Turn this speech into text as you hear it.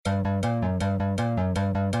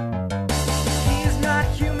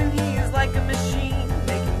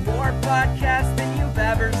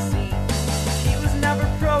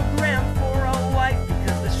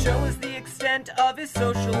his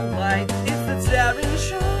social life. It's the Taryn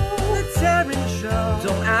Show. The Taryn Show.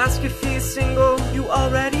 Don't ask if he's single, you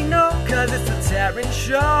already know. Cause it's the Taryn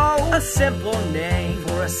Show. A simple name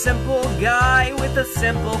for a simple guy with a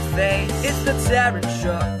simple face. It's the Taryn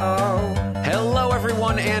Show. Hello,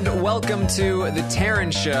 everyone, and welcome to the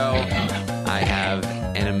Taryn Show. I have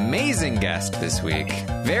an amazing guest this week.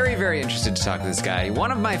 Very, very interested to talk to this guy.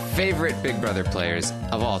 One of my favorite Big Brother players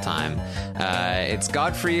of all time. It's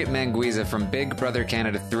Godfrey Manguiza from Big Brother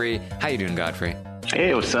Canada 3. How you doing, Godfrey?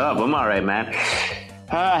 Hey, what's up? I'm all right, man.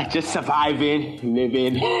 Just surviving,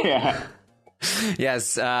 living.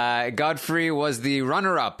 Yes, Godfrey was the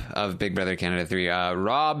runner-up of Big Brother Canada 3,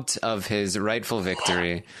 robbed of his rightful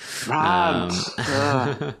victory. Robbed.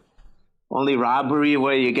 Only robbery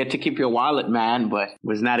where you get to keep your wallet, man, but it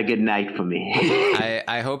was not a good night for me.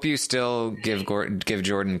 I hope you still give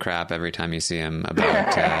Jordan crap every time you see him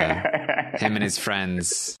about him and his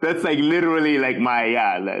friends. That's like literally like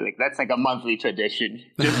that's like a monthly tradition.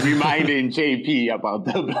 Just reminding JP about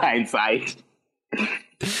the blind side.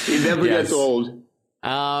 It never gets old.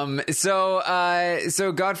 So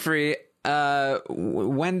Godfrey,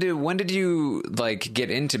 when did you like get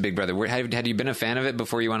into Big Brother? Had you been a fan of it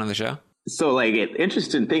before you went on the show? So like an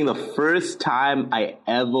interesting thing, the first time I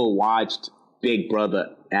ever watched Big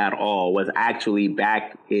Brother at all was actually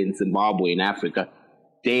back in Zimbabwe in Africa.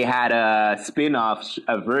 They had a spin-off,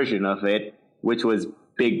 a version of it, which was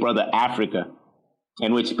Big Brother Africa,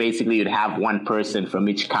 in which basically you'd have one person from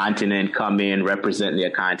each continent come in, represent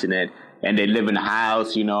their continent, and they live in a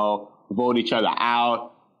house, vote each other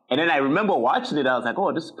out. And then I remember watching it, I was like,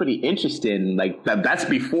 oh, this is pretty interesting. Like, that's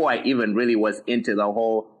before I even really was into the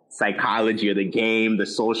whole psychology of the game, the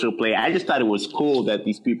social play. I just thought it was cool that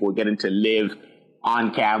these people were getting to live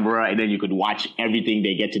on camera, and then you could watch everything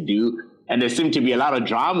they get to do. And there seemed to be a lot of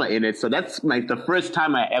drama in it. So that's like the first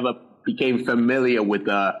time I ever became familiar with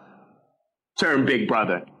the term Big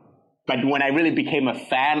Brother. But when I really became a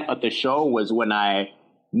fan of the show was when I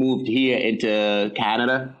moved here into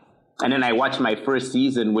Canada. And then I watched my first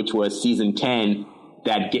season, which was season 10,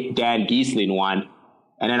 that Dan Gieslin won.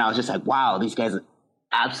 And then I was just like, wow, these guys are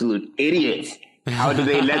absolute idiots. How do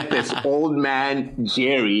they let this old man,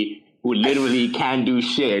 Jerry, who literally can't do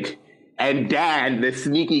shit, and Dan, the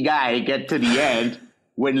sneaky guy, get to the end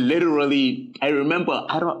when literally, I remember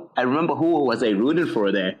who was I rooting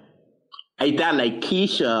for there. I thought like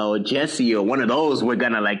Keisha or Jesse or one of those were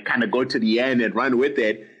gonna like kind of go to the end and run with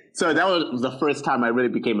it. So that was the first time I really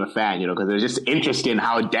became a fan, because it was just interesting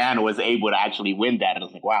how Dan was able to actually win that. And I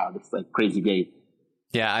was like, wow, this is like a crazy game.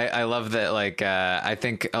 Yeah, I love that. Like, I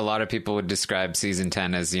think a lot of people would describe season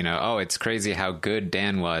 10 as, oh, it's crazy how good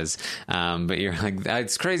Dan was. But you're like,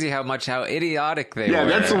 it's crazy how idiotic they were. Yeah,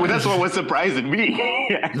 that's what was surprising me.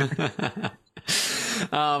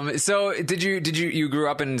 So did you grew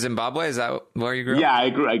up in Zimbabwe? Is that where you grew up? Yeah, I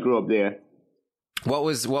grew up there. What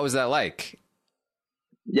was that like?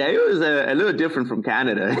 Yeah, it was a little different from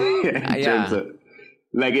Canada. Terms of,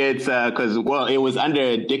 like it's because it was under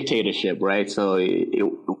a dictatorship, right? So it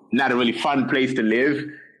not a really fun place to live.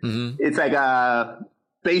 Mm-hmm. It's like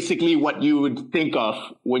basically what you would think of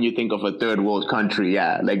when you think of a third world country.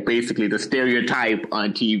 Yeah, like basically the stereotype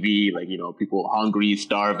on TV, like people hungry,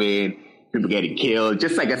 starving, people getting killed,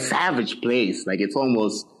 just like a savage place. Like it's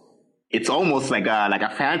almost like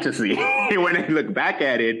a fantasy when I look back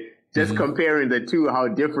at it. Just comparing the two, how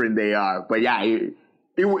different they are. But yeah,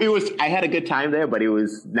 it was. I had a good time there, but it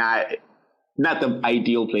was not the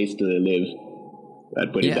ideal place to live.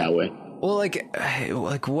 I'd put it that way. Well,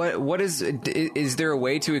 like what is there a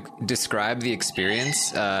way to describe the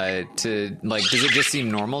experience? Does it just seem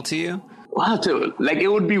normal to you? Wow, it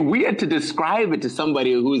would be weird to describe it to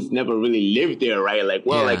somebody who's never really lived there, right?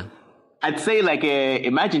 I'd say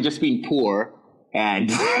imagine just being poor.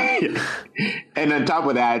 And and on top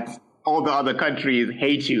of that, all the other countries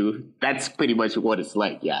hate you. That's pretty much what it's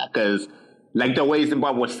like, yeah. Because like the way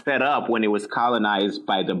Zimbabwe was set up when it was colonized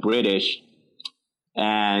by the British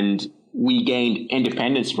and we gained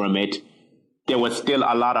independence from it, there was still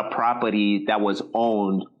a lot of property that was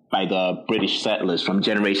owned by the British settlers from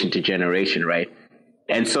generation to generation, right?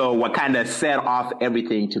 And so what kind of set off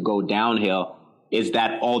everything to go downhill is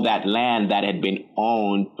that all that land that had been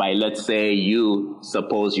owned by, let's say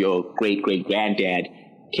suppose your great-great-granddad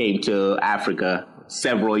came to Africa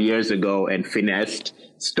several years ago and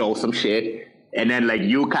stole some shit. And then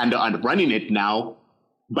you kind of running it now,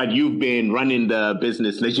 but you've been running the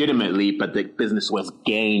business legitimately, but the business was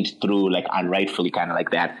gained through unrightfully, kind of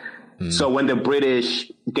like that. Mm. So when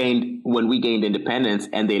when we gained independence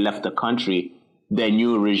and they left the country, the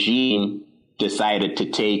new regime decided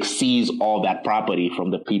to seize all that property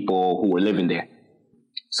from the people who were living there.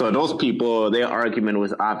 So those people, their argument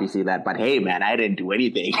was obviously that, but hey, man, I didn't do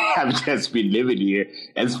anything. I've just been living here.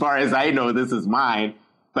 As far as I know, this is mine.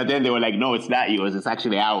 But then they were like, no, it's not yours. It's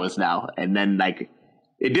actually ours now. And then, like,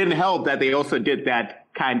 it didn't help that they also did that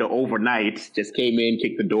kind of overnight. Just came in,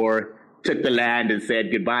 kicked the door, took the land and said,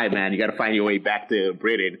 goodbye, man. You got to find your way back to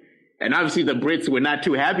Britain. And obviously the Brits were not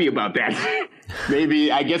too happy about that.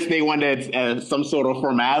 Maybe, I guess they wanted some sort of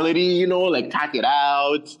formality, you know, like talk it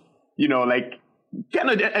out, you know, like kind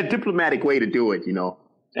of a diplomatic way to do it, you know.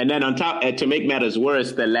 And then on top, to make matters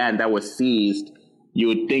worse, the land that was seized, you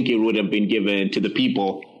would think it would have been given to the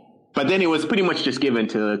people. But then it was pretty much just given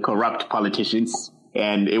to corrupt politicians.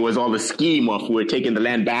 And it was all a scheme of we're taking the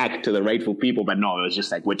land back to the rightful people. But no, it was just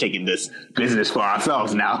like, we're taking this business for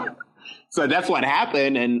ourselves now. So that's what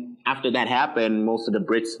happened. And after that happened, most of the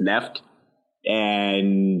Brits left.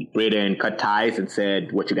 And Britain cut ties and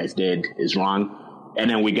said, what you guys did is wrong. And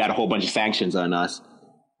then we got a whole bunch of sanctions on us.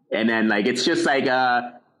 And then, like, it's just like,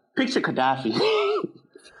 picture Gaddafi.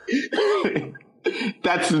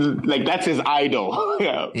 That's his idol.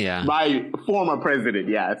 Yeah. My former president.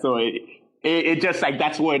 Yeah. So it just like,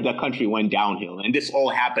 that's where the country went downhill. And this all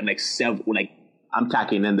happened I'm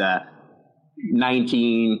talking in the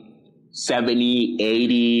 1970,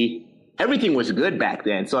 80. Everything was good back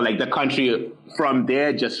then. So like the country from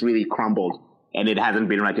there just really crumbled, and it hasn't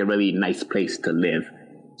been like a really nice place to live.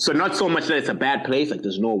 So not so much that it's a bad place, like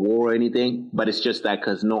there's no war or anything, but it's just that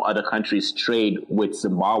because no other countries trade with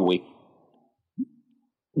Zimbabwe,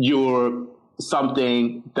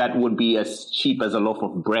 something that would be as cheap as a loaf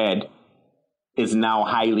of bread is now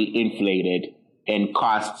highly inflated and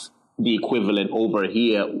costs the equivalent over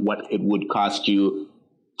here what it would cost you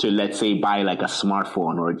to, let's say, buy like a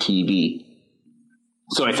smartphone or a TV.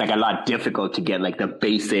 So it's like a lot difficult to get like the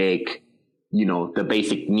basic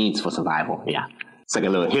needs for survival. Yeah. It's like a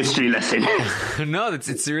little history lesson. No,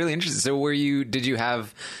 it's really interesting. So did you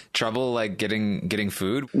have trouble like getting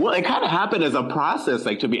food? Well, it kind of happened as a process.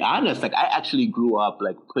 Like, to be honest, like I actually grew up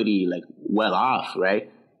like pretty like well off, right?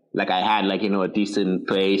 Like I had like, a decent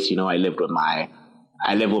place, I lived with my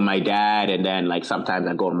dad, and then like sometimes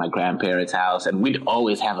I go to my grandparents' house, and we'd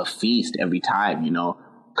always have a feast every time,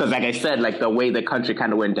 because like I said, like the way the country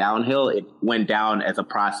kind of went downhill, it went down as a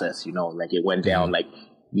process, like it went down like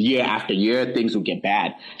year after year, things would get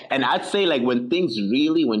bad. And I'd say like when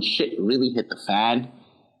shit really hit the fan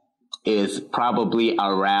is probably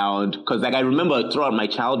around, because like I remember throughout my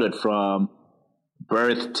childhood from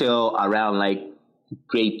birth till around like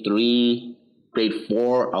grade 3, grade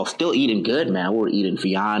 4, I was still eating good, man. We were eating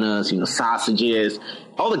Vianas, sausages,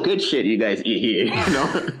 all the good shit you guys eat here,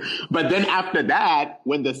 But then after that,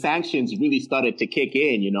 when the sanctions really started to kick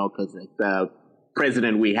in, because like the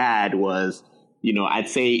president we had was, I'd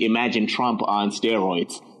say imagine Trump on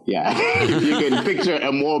steroids. Yeah. If you can picture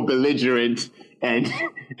a more belligerent and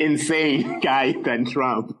insane guy than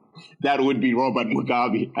Trump, that would be Robert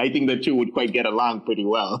Mugabe. I think the two would quite get along pretty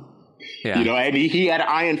well. Yeah. And he had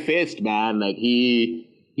iron fist, man. Like he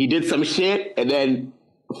did some shit, and then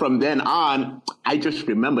from then on, I just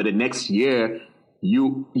remember the next year,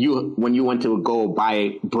 you when you went to go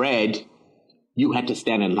buy bread, you had to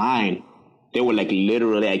stand in line. They were like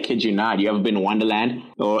literally, I kid you not, you ever been to Wonderland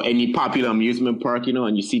or any popular amusement park,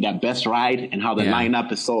 and you see that best ride and how the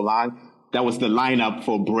lineup is so long? That was the lineup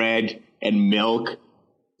for bread and milk.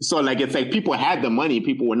 So like, it's like people had the money,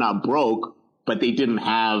 people were not broke, but they didn't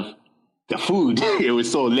have the food. It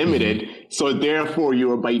was so limited. Mm-hmm. So therefore you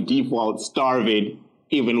were by default starving,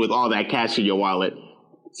 even with all that cash in your wallet.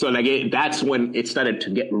 So like that's when it started to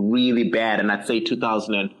get really bad. And I'd say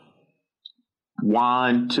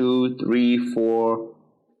 2001, 2, 3, 4,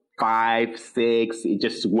 5, 6, it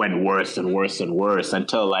just went worse and worse and worse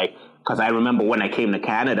until like, because I remember when I came to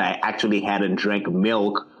Canada, I actually hadn't drank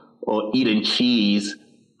milk or eaten cheese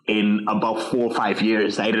in about 4 or 5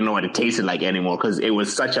 years. I didn't know what it tasted like anymore because it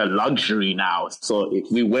was such a luxury now. So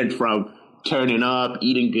we went from turning up,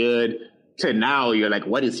 eating good, to now you're like,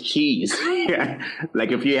 what is cheese?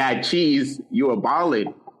 Like if you had cheese, you were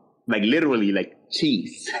balling, like literally like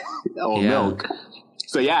cheese or milk.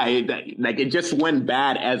 So yeah, it just went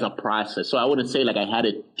bad as a process. So I wouldn't say like I had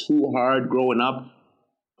it too hard growing up,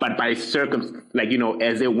 but by as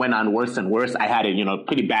it went on worse and worse, I had it,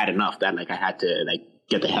 pretty bad enough that like I had to like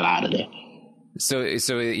get the hell out of there. So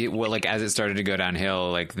like as it started to go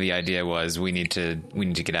downhill, like the idea was we need to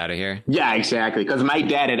get out of here. Yeah, exactly. Because my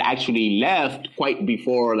dad had actually left quite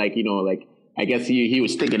before, like, I guess he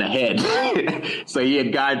was thinking ahead. So he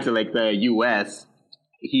had gone to like the U.S.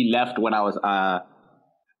 He left when I was, I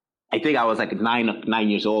think I was like 9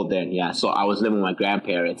 years old then. Yeah. So I was living with my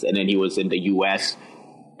grandparents, and then he was in the U.S.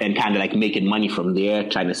 and kind of like making money from there,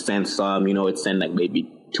 trying to send some, it'd send like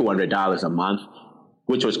maybe $200 a month,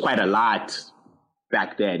 which was quite a lot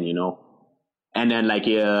back then, And then like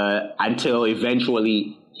until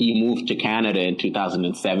eventually he moved to Canada in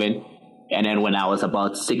 2007. And then when I was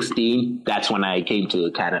about 16, that's when I came to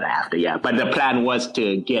Canada after, yeah. But the plan was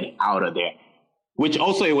to get out of there, which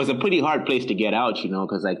also it was a pretty hard place to get out,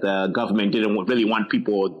 because like the government didn't really want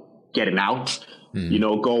people getting out,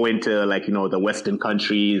 go into like, the Western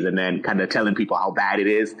countries and then kind of telling people how bad it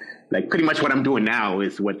is. Like pretty much what I'm doing now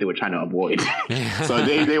is what they were trying to avoid. So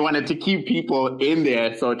they wanted to keep people in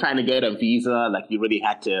there. So trying to get a visa, like you really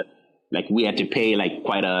had to, like we had to pay like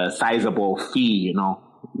quite a sizable fee,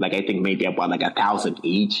 like I think maybe about like $1,000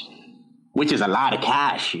 each, which is a lot of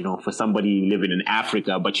cash, for somebody living in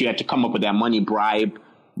Africa. But you had to come up with that money, bribe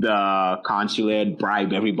the consulate,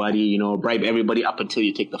 bribe everybody up until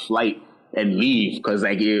you take the flight and leave. Because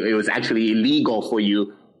like it was actually illegal for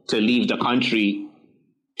you to leave the country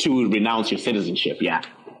to renounce your citizenship. Yeah.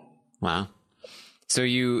 Wow. So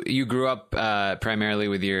you grew up primarily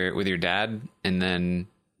with your dad, and then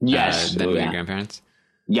yes, then with your grandparents.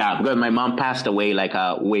 Yeah, because my mom passed away like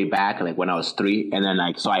way back, like when I was 3, and then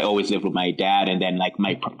like so I always lived with my dad, and then like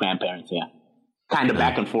my grandparents. Yeah, kind of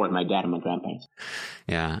back and forth, my dad and my grandparents.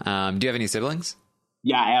 Yeah. Do you have any siblings?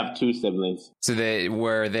 Yeah, I have 2 siblings. So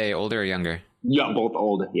were they older or younger? Yeah, both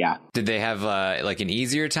older. Yeah. Did they have like an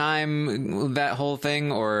easier time with that whole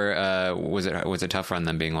thing, or was it tougher on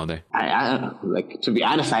them being older? I like, to be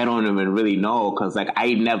honest, I don't even really know, because like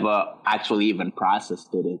I never actually even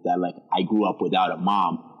processed it that like I grew up without a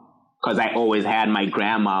mom, because I always had my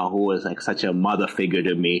grandma, who was like such a mother figure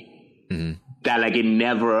to me. Mm-hmm. That like it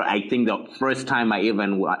never. I think the first time I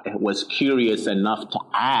even was curious enough to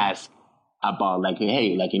ask about like,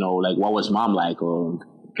 hey, like like what was mom like, or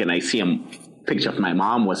can I see a picture of my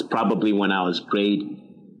mom, was probably when I was grade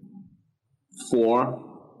 4.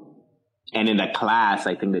 And in the class,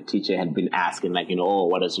 I think the teacher had been asking like, oh,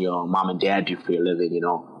 what does your mom and dad do for a living,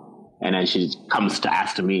 And then she comes to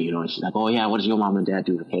ask to me, and she's like, oh yeah, what does your mom and dad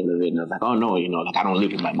do for a living? And I was like, oh no, like I don't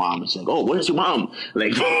live with my mom. And she's like, oh, what is your mom?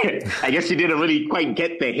 Like, I guess she didn't really quite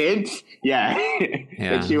get the hint. Yeah.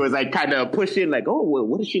 And she was like kind of pushing like, oh, well,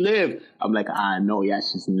 where does she live? I'm like, no, yeah,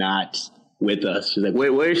 she's not with us. She's like,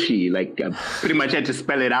 where is she? Like, I pretty much had to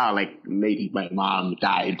spell it out. Like, lady, my mom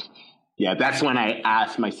died. Yeah, that's when I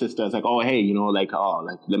asked my sister. I was like, oh, hey, like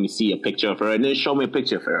let me see a picture of her, and then show me a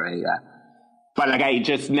picture of her. Yeah. But like, I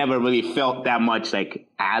just never really felt that much like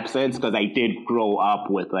absence, because I did grow up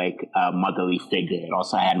with like a motherly figure. And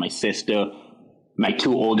also, I had my sister, my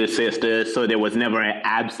 2 older sisters, so there was never an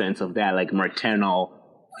absence of that like maternal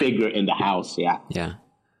figure in the house. Yeah. Yeah.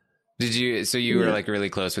 So you were like really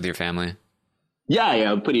close with your family?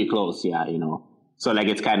 Yeah, pretty close. Yeah, So like,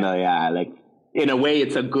 it's kind of like in a way,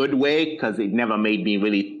 it's a good way, because it never made me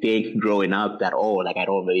really think growing up that like I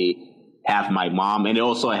don't really have my mom, and it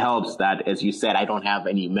also helps that, as you said, I don't have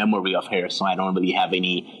any memory of her, so I don't really have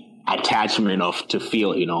any attachment to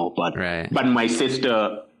feel, But right. But my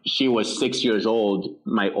sister, she was 6 years old.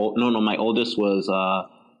 My oldest was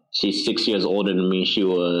she's 6 years older than me. She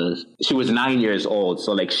was 9 years old,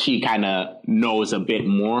 so like she kind of knows a bit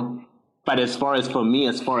more. But as far as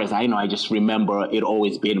I know, I just remember it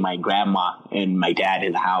always being my grandma and my dad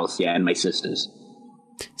in the house, and my sisters.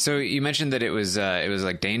 So you mentioned that it was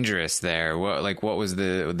like dangerous there. What was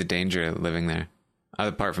the danger living there,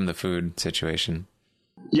 apart from the food situation?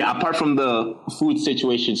 Yeah, apart from the food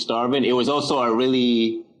situation, starving, it was also a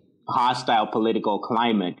really hostile political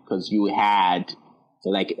climate, because you had,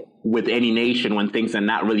 like with any nation, when things are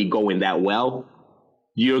not really going that well,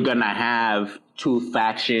 you're gonna have 2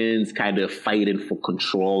 factions kind of fighting for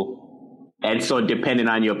control. And so depending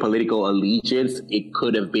on your political allegiance, it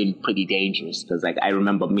could have been pretty dangerous. Because like I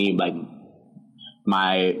remember me, like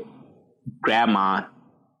my grandma,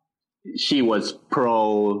 she was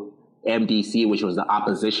pro MDC, which was the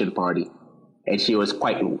opposition party. And she was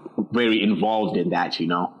very involved in that,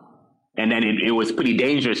 And then it was pretty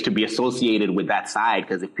dangerous to be associated with that side,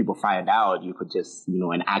 because if people find out, you could just,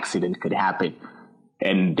 an accident could happen.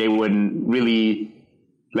 And they wouldn't really,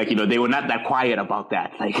 they were not that quiet about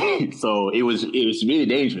that. Like, so it was really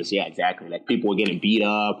dangerous. Yeah, exactly. Like, people were getting beat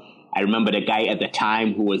up. I remember the guy at the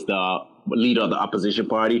time who was the leader of the opposition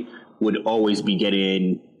party would always be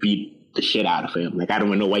getting beat the shit out of him. Like, I don't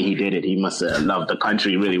even know why he did it. He must have loved the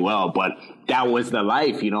country really well, but that was the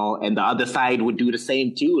life, and the other side would do the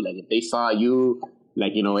same too. Like, if they saw you,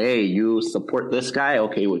 like, hey, you support this guy,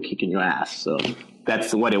 okay, we're kicking your ass. So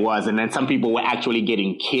that's what it was. And then some people were actually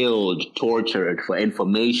getting killed, tortured for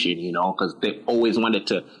information, because they always wanted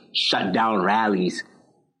to shut down rallies.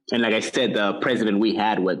 And like I said, the president we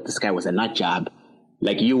had, this guy was a nut job.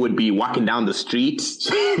 Like, you would be walking down the street,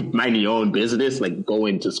 minding your own business, like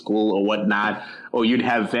going to school or whatnot. Or you'd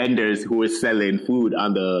have vendors who were selling food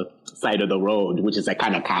on the side of the road, which is like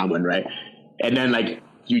kind of common, right? And then like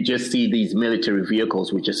you just see these military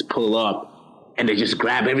vehicles would just pull up and they just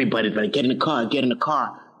grab everybody, like, get in the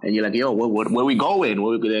car. And you're like, yo, where we going?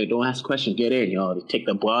 Don't ask questions, get in. They take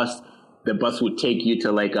the bus. The bus would take you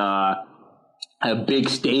to like a big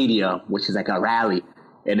stadium, which is like a rally.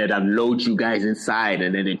 And then unload you guys inside,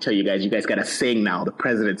 and then they tell you guys got to sing now. The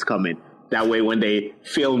president's coming. That way, when they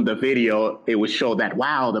filmed the video, it would show that,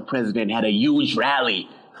 wow, the president had a huge rally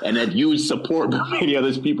and a huge support. But many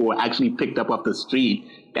other people were actually picked up off the street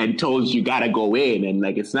and told you got to go in. And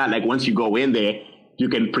like, it's not like once you go in there, you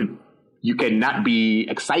can not be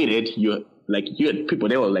excited. You had people,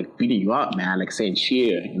 they were like beating you up, man, like saying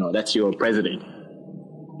cheer, that's your president.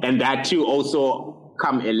 And that too, also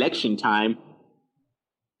come election time,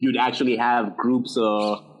 you'd actually have groups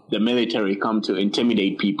of the military come to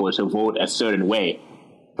intimidate people to vote a certain way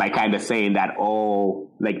by kind of saying that,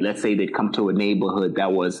 like, let's say they'd come to a neighborhood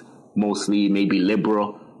that was mostly maybe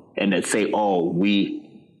liberal, and they'd say,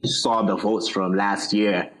 we saw the votes from last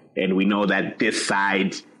year, and we know that this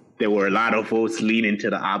side, there were a lot of votes leaning to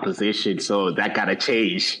the opposition, so that got to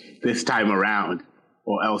change this time around,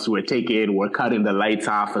 or else we're cutting the lights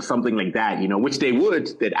off or something like that, which they would.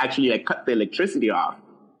 They'd actually like cut the electricity off.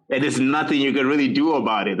 And there's nothing you can really do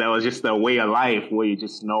about it. That was just a way of life where you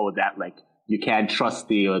just know that, like, you can't trust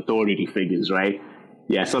the authority figures, right?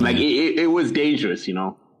 Yeah, so, like, it was dangerous,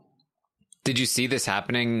 Did you see this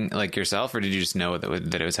happening, like, yourself, or did you just know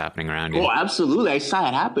that it was happening around you? Oh, absolutely. I saw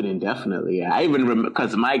it happening, definitely. Yeah. I even remember,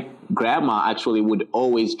 because my grandma actually would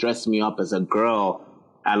always dress me up as a girl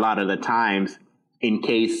a lot of the times in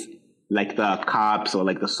case, like, the cops or,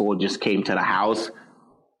 like, the soldiers came to the house.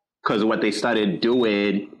 Because what they started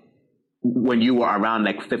doing when you were around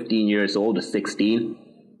like 15 years old or 16,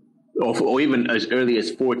 or even as early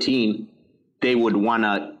as 14, they would want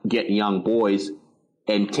to get young boys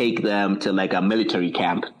and take them to like a military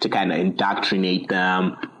camp to kind of indoctrinate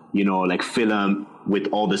them, like fill them with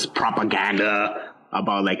all this propaganda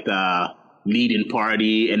about like the leading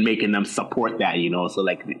party and making them support that, So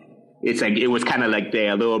like, it's like, it was kind of like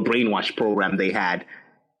their little brainwash program they had.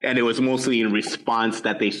 And it was mostly in response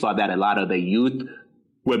that they saw that a lot of the youth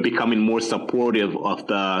were becoming more supportive of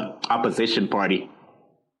the opposition party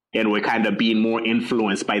and were kind of being more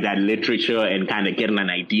influenced by that literature and kind of getting an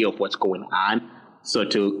idea of what's going on. So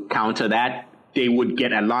to counter that, they would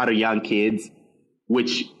get a lot of young kids,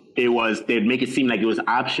 which they'd make it seem like it was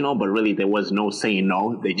optional, but really there was no saying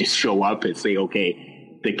no. They just show up and say,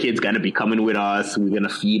 okay, the kid's going to be coming with us. We're going to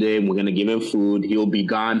feed him. We're going to give him food. He'll be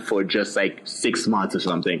gone for just like 6 months or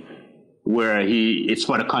something, where it's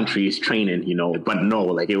for the country, he's training, but no,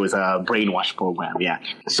 like it was a brainwash program. Yeah.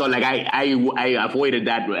 So like I avoided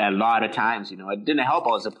that a lot of times, it didn't help. I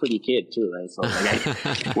was a pretty kid too, right? So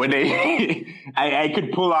like when I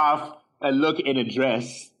could pull off a look in a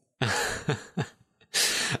dress.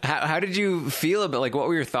 How did you feel about, like, what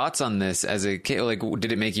were your thoughts on this as a kid? Like,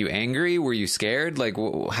 did it make you angry? Were you scared? Like,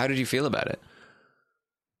 how did you feel about it?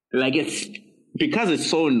 Like, it's because it's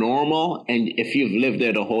so normal, and if you've lived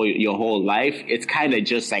there your whole life, it's kind of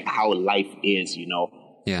just like how life is,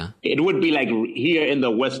 Yeah. It would be like here in the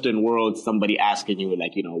Western world, somebody asking you,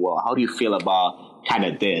 like, well, how do you feel about kind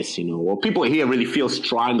of this, Well, people here really feel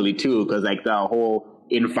strongly too, because like the whole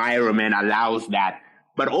environment allows that.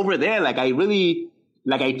 But over there, like,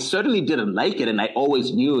 I certainly didn't like it, and I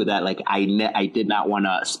always knew that, like, I did not want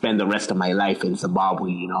to spend the rest of my life in Zimbabwe,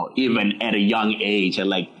 even at a young age, at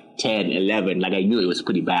like 10, 11, like, I knew it was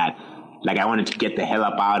pretty bad. Like, I wanted to get the hell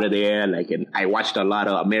up out of there, like, and I watched a lot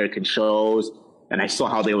of American shows, and I saw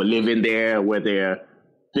how they were living there, where their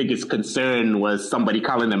biggest concern was somebody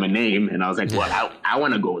calling them a name, and I was like, well, I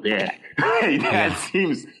want to go there. That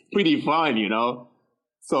seems pretty fun,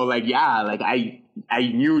 So, like, yeah, like, I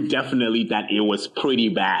knew definitely that it was pretty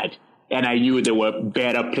bad, and I knew there were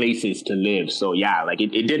better places to live. So yeah, like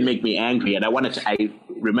it did make me angry, and I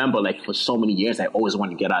remember, like, for so many years, I always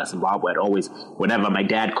wanted to get out of Zimbabwe. Whenever my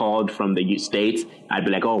dad called from the States, I'd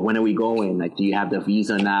be like, oh, when are we going? Like, do you have the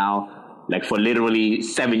visa now? Like, for literally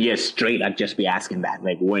 7 years straight, I'd just be asking that,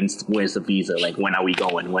 like, where's the visa? Like, when are we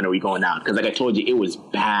going? When are we going out? Because like I told you, it was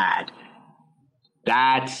bad.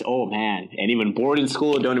 Oh man. And even boarding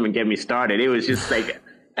school, don't even get me started. It was just like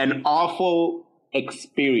an awful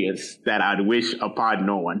experience that I'd wish upon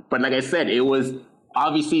no one. But like I said, it was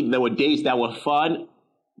obviously, there were days that were fun,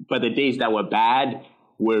 but the days that were bad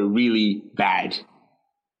were really bad.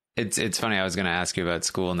 It's funny. I was going to ask you about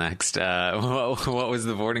school next. What was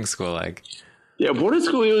the boarding school like? Yeah, boarding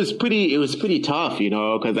school, it was pretty tough,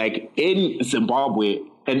 because like in Zimbabwe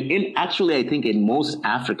and actually I think in most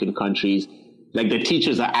African countries, like the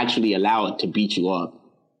teachers are actually allowed to beat you up.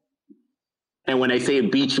 And when I say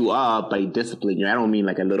beat you up by discipline you, I don't mean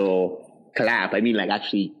like a little clap. I mean like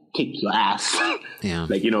actually kick your ass. Yeah.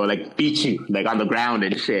 Like, like beat you like on the ground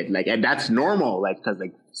and shit. Like, and that's normal. Like, cause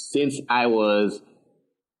like since I was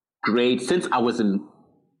in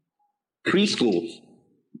preschool,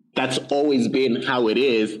 that's always been how it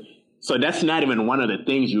is. So that's not even one of the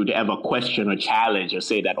things you would ever question or challenge or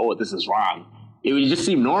say that, oh, this is wrong. It would just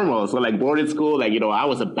seem normal. So like boarding school, like, I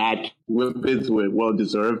was a bad kid. Whippings were well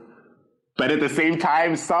deserved. But at the same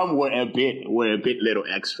time, some were a bit little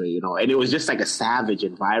extra, and it was just like a savage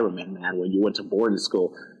environment, man, when you went to boarding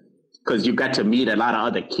school, because you got to meet a lot of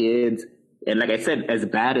other kids. And like I said, as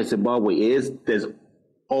bad as Zimbabwe is, there's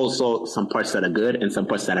also some parts that are good and some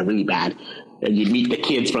parts that are really bad. And you meet the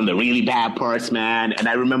kids from the really bad parts, man. And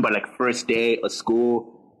I remember like first day of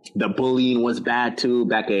school, the bullying was bad too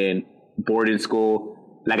back in boarding school.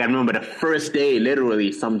 Like I remember the first day,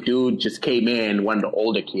 literally some dude just came in, one of the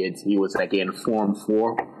older kids. He was like in Form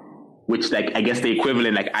 4, which like, I guess the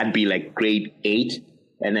equivalent, like I'd be like grade 8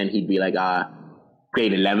 and then he'd be like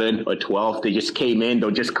grade 11 or 12. They just came in,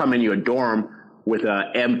 they'll just come in your dorm with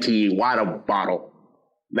an empty water bottle.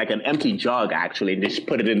 Like an empty jug, actually, and just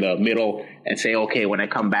put it in the middle and say, okay, when I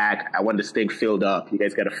come back, I want this thing filled up. You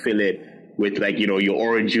guys got to fill it with like, your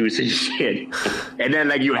orange juice and shit. And then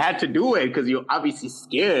like you had to do it because you're obviously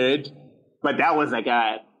scared. But that was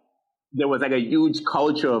there was like a huge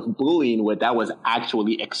culture of bullying where that was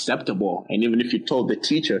actually acceptable. And even if you told the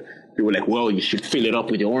teacher, they were like, well, you should fill it up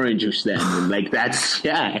with your orange juice then. And like that's,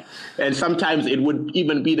 yeah. And sometimes it would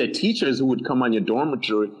even be the teachers who would come on your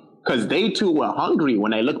dormitory, because they too were hungry.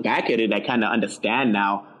 When I look back at it, I kind of understand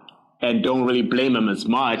now and don't really blame them as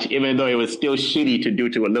much, even though it was still shitty to do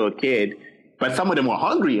to a little kid. But some of them were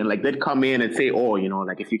hungry and like they'd come in and say, oh,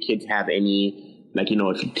 like if you kids have any, like,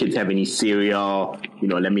 if you kids have any cereal,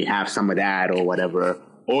 let me have some of that or whatever.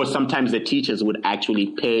 Or sometimes the teachers would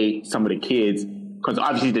actually pay some of the kids, because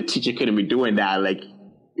obviously the teacher couldn't be doing that. Like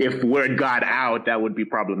if word got out, that would be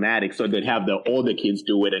problematic. So they'd have the older kids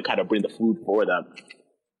do it and kind of bring the food for them.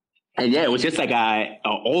 And yeah, it was just like a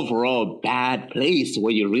overall bad place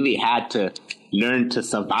where you really had to learn to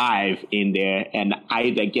survive in there and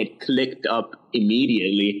either get clicked up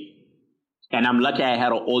immediately. And I'm lucky I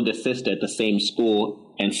had an older sister at the same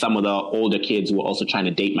school, and some of the older kids were also trying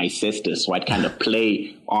to date my sister. So I'd kind of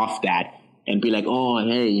play off that and be like, oh,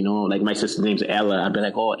 hey, like my sister's name's Ella. I'd be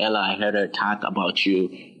like, oh, Ella, I heard her talk about you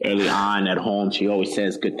early on at home. She always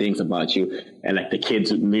says good things about you. And like the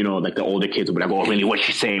kids, like the older kids would be like, oh, really, what'd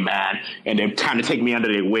she say, man? And they're trying to take me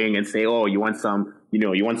under their wing and say, oh, you want some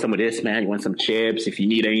of this, man? You want some chips? If you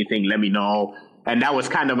need anything, let me know. And that was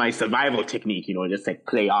kind of my survival technique, just like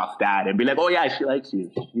play off that and be like, oh, yeah, she likes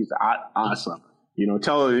you. She's awesome.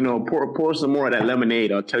 Tell her, pour some more of that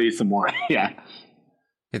lemonade. I'll tell you some more. Yeah.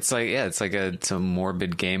 It's a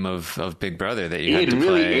morbid game of Big Brother that you have to play. It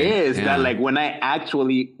really is. Yeah. That like when I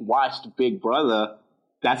actually watched Big Brother,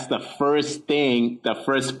 that's the first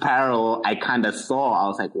parallel I kind of saw. I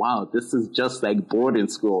was like, wow, this is just like boarding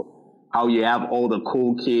school. How you have all the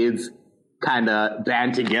cool kids kind of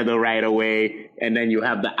band together right away. And then you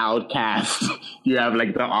have the outcast. You have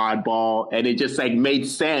like the oddball. And it just like made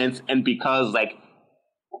sense. And because like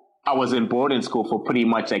I was in boarding school for pretty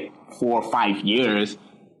much like 4 or 5 years,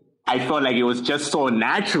 I felt like it was just so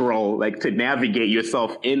natural, like to navigate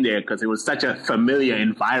yourself in there because it was such a familiar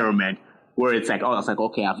environment where it's like, oh, it's like,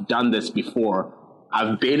 okay, I've done this before.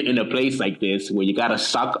 I've been in a place like this where you got to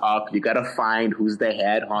suck up, you got to find who's the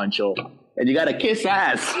head honcho, and you got to kiss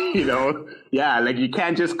ass, Yeah, like you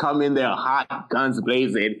can't just come in there hot, guns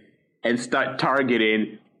blazing, and start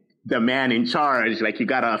targeting the man in charge. Like you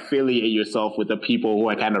got to affiliate yourself with the people who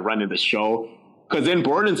are kind of running the show. Because in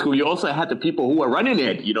boarding school, you also had the people who were running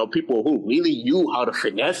it, people who really knew how to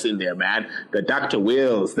finesse in there, man. The Dr.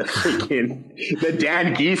 Wills, the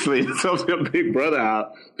Dan Gieslins of the Big Brother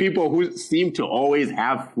out. People who seemed to always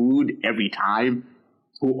have food every time,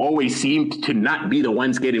 who always seemed to not be the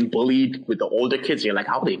ones getting bullied with the older kids. You're like,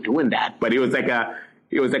 how are they doing that? But it was like a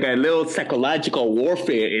little psychological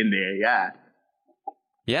warfare in there, yeah.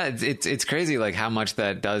 Yeah, it's crazy like how much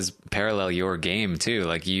that does parallel your game too.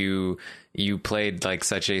 Like you played like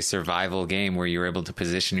such a survival game where you were able to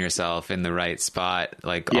position yourself in the right spot,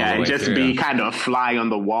 like all the way and just through. Be kind of a fly on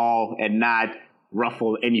the wall and not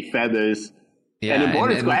ruffle any feathers. Yeah, and in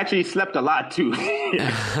boarding school, I actually slept a lot too.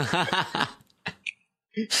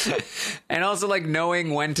 And also like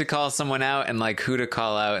knowing when to call someone out and like who to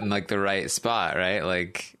call out in like the right spot, right?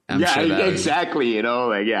 Like I'm sure that exactly. You know,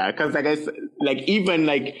 like because like I said, like even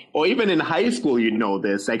like or even in high school, you know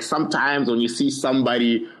this. Like sometimes when you see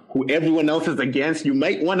somebody who everyone else is against, you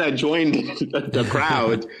might want to join the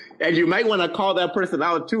crowd, and you might want to call that person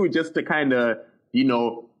out too, just to kind of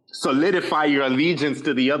solidify your allegiance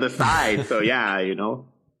to the other side. So yeah,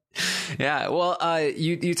 Yeah, well,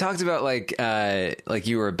 you talked about like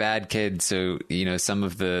you were a bad kid, so some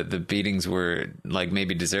of the beatings were like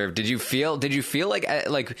maybe deserved. Did you feel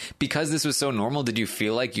like because this was so normal, did you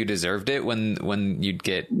feel like you deserved it when you'd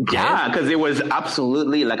get hit? Yeah, because it was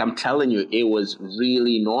absolutely, like I'm telling you, it was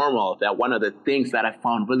really normal. That one of the things that I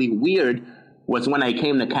found really weird was when I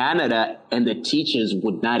came to Canada and the teachers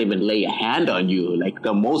would not even lay a hand on you. Like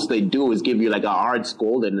the most they do is give you like a hard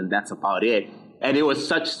scolding, and that's about it. And it was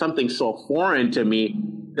something so foreign to me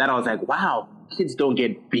that I was like, wow, kids don't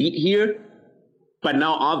get beat here. But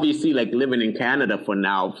now, obviously, like living in Canada for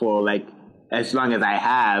like as long as I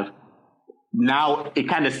have, now it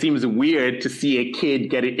kind of seems weird to see a kid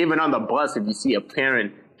get it. Even on the bus, if you see a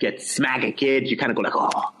parent smack a kid, you kind of go like,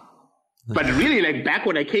 oh. But really, like back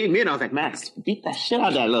when I came in, I was like, man, beat that shit out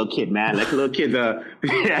of that little kid, man. Like little kids, that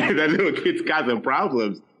little kid's causing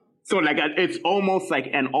problems. So like it's almost like,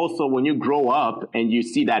 and also when you grow up and you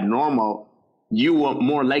see that normal, you are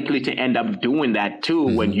more likely to end up doing that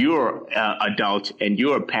too when you're adult and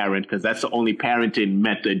you're a parent, because that's the only parenting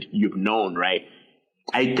method you've known, right?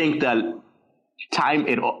 I think the time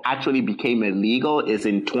it actually became illegal is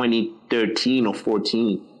in 2013 or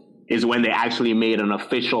 14 is when they actually made an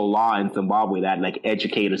official law in Zimbabwe that like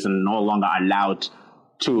educators are no longer allowed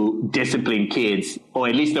to discipline kids, or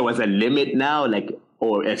at least there was a limit now, like,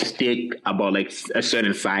 or a stick about like a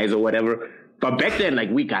certain size or whatever. But back then, like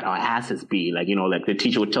we got our asses beat. Like, like the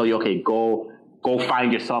teacher would tell you, okay, go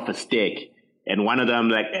find yourself a stick. And one of them,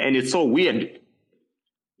 like, and it's so weird.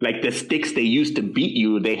 Like the sticks they used to beat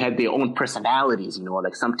you, they had their own personalities,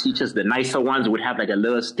 like some teachers, the nicer ones would have like a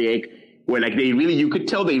little stick where like you could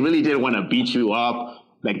tell they really didn't want to beat you up.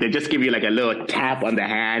 Like they just give you like a little tap on the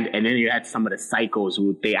hand. And then you had some of the psychos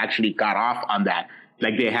who they actually got off on that.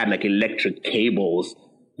 Like they had like electric cables,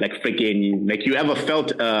 like freaking, like you ever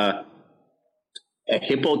felt a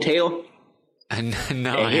hippo tail?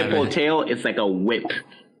 No, a hippo tail, it's like a whip.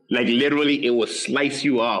 Like literally it will slice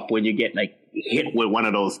you up when you get like hit with one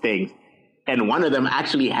of those things. And one of them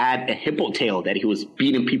actually had a hippo tail that he was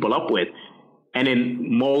beating people up with. And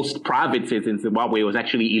in most provinces in Zimbabwe, it was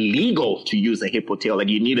actually illegal to use a hippo tail. Like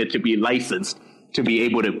you needed to be licensed to be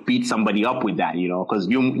able to beat somebody up with that, because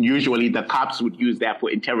usually the cops would use that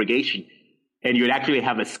for interrogation. And you'd actually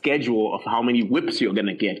have a schedule of how many whips you're going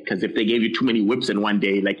to get. Because if they gave you too many whips in one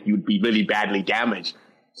day, like you'd be really badly damaged.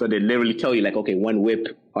 So they literally tell you like, okay, one whip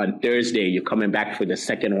on Thursday, you're coming back for the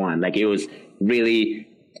second one. Like it was really,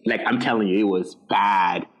 like I'm telling you, it was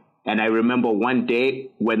bad. And I remember one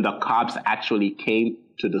day when the cops actually came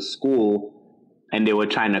to the school and they were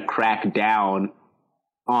trying to crack down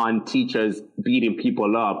on teachers beating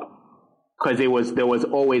people up, because there was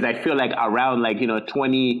always, I feel like around like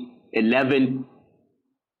 2011,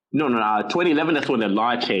 2011, that's when the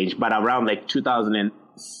law changed, but around like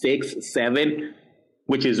 2006, 7,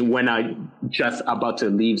 which is when I just about to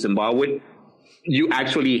leave Zimbabwe, you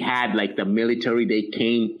actually had like the military, they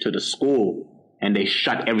came to the school and they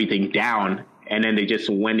shut everything down, and then they just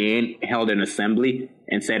went in, held an assembly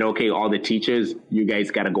and said, okay, all the teachers, you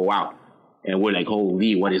guys got to go out. And we're like,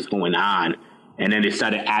 holy, what is going on? And then they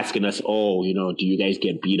started asking us, do you guys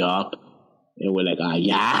get beat up? And we're like,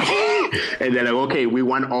 yeah. And they're like, okay, we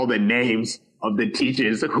want all the names of the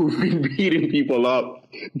teachers who've been beating people up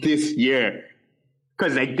this year.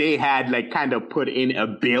 Because like they had like kind of put in a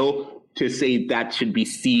bill to say that should be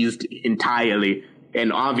seized entirely.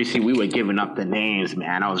 And obviously we were giving up the names,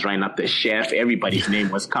 man. I was writing up the chef. Everybody's name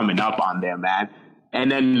was coming up on there, man.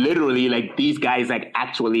 And then literally like these guys like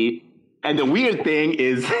actually... And the weird thing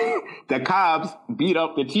is the cops beat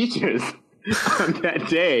up the teachers on that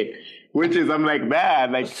day, which is, I'm like,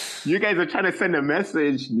 man, like you guys are trying to send a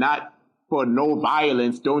message, not for no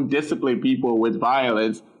violence, don't discipline people with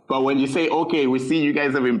violence. But when you say, okay, we see you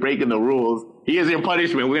guys have been breaking the rules, here's your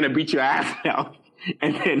punishment, we're going to beat your ass now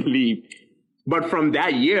and then leave. But from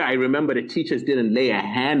that year, I remember the teachers didn't lay a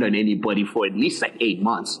hand on anybody for at least like 8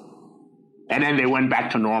 months. And then they went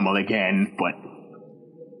back to normal again, but...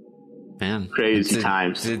 Man, crazy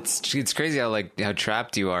times. It's crazy how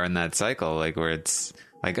trapped you are in that cycle, like where it's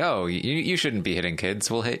like, oh, you shouldn't be hitting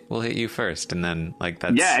kids. We'll hit you first, and then like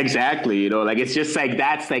that's yeah, exactly. Like it's just like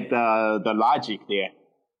that's like the logic there.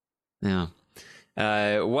 Yeah.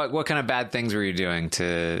 What kind of bad things were you doing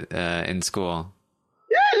in school?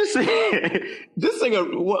 Yeah, just like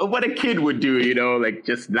what a kid would do, like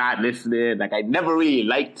just not listening. Like I never really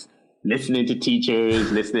liked listening to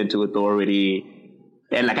teachers, listening to authority.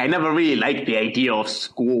 And like I never really liked the idea of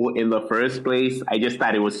school in the first place. I just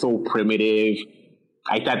thought it was so primitive.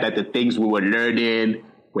 I thought that the things we were learning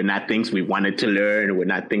were not things we wanted to learn, were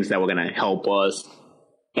not things that were going to help us.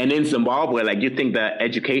 And in Zimbabwe, like you think the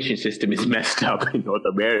education system is messed up in North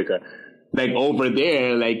America. Like over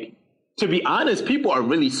there, like to be honest, people are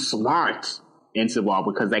really smart in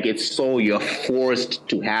Zimbabwe because like you're forced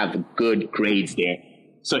to have good grades there.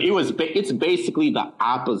 So it's basically the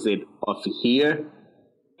opposite of here.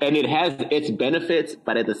 And it has its benefits,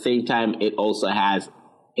 but at the same time, it also has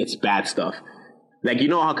its bad stuff. Like,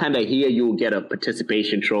 how kind of here you get a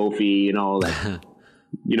participation trophy, like,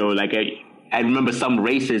 like I remember some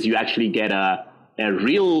races, you actually get a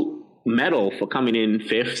real medal for coming in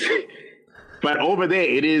fifth. But over there,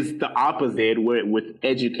 it is the opposite, where with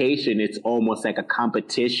education, it's almost like a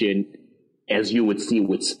competition as you would see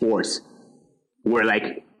with sports, where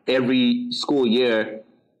like every school year,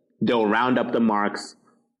 they'll round up the marks,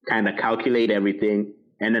 kind of calculate everything,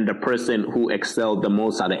 and then the person who excelled the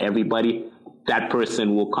most out of everybody, that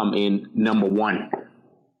person will come in number one,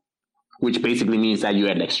 which basically means that you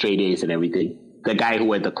had like straight A's and everything. The guy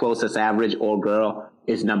who had the closest average or girl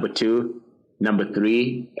is number 2, number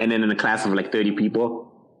 3, and then in a class of like 30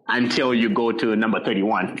 people until you go to number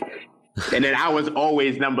 31. And then I was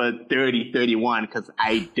always number 30, 31 because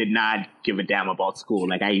I did not give a damn about school.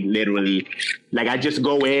 Like I literally, like I just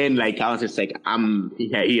go in, like I was just like, I'm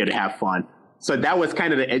here to have fun. So that was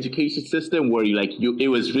kind of the education system where it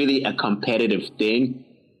was really a competitive thing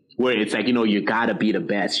where it's like, you gotta be the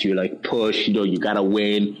best. You like push, you gotta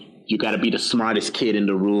win. You gotta be the smartest kid in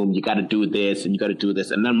the room. You gotta do this and you gotta do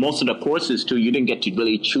this. And then most of the courses too, you didn't get to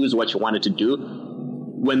really choose what you wanted to do.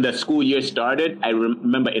 When the school year started, I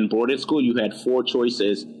remember in boarding school, you had 4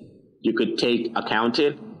 choices. You could take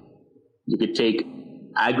accounting, you could take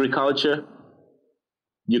agriculture,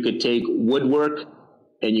 you could take woodwork,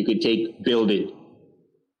 and you could take building.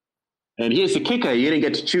 And here's the kicker, you didn't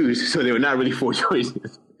get to choose, so there were not really 4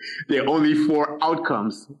 choices. There are only 4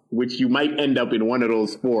 outcomes, which you might end up in one of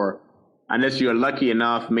those 4. Unless you're lucky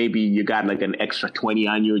enough, maybe you got like an extra 20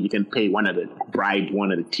 on you. You can bribe one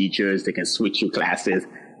of the teachers. They can switch your classes.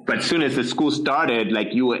 But as soon as the school started,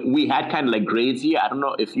 we had kind of like grades here. I don't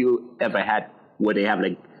know if you ever had where they have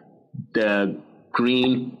like the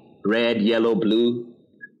green, red, yellow, blue,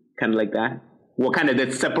 kind of like that. Well, kind of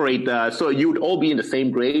that separate so you'd all be in the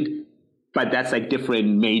same grade, but that's like different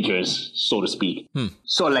majors, so to speak.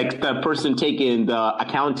 So like the person taking the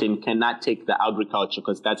accounting cannot take the agriculture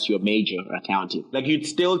because that's your major, accounting. Like you'd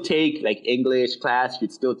still take like English class,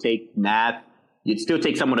 you'd still take math, you'd still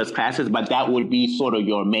take some of those classes, but that would be sort of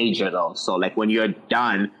your major though. So like when you're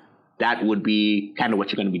done, that would be kind of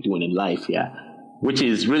what you're going to be doing in life. Yeah. Which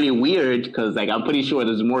is really weird because like I'm pretty sure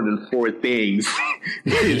there's more than 4 things.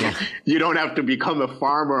 You don't have to become a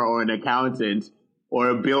farmer or an accountant or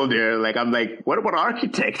a builder. Like, I'm like, what about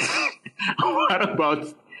architects? What about,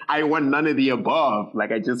 I want none of the above.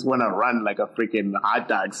 Like, I just want to run like a freaking hot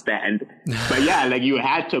dog stand. But yeah, like you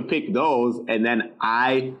had to pick those. And then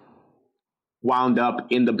I wound up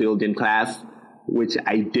in the building class, which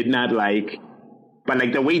I did not like. But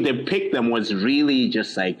like the way they picked them was really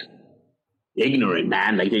just like ignorant,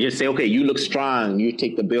 man. Like they just say, okay, you look strong. You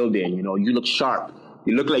take the building, you look sharp.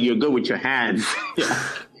 You look like you're good with your hands.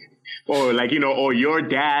 Or like, or your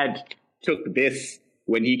dad took this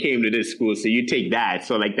when he came to this school, so you take that.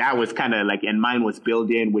 So like that was kind of like, and mine was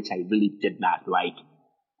built-in, which I really did not like.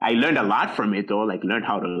 I learned a lot from it though, like learned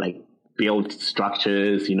how to like build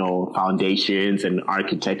structures, foundations and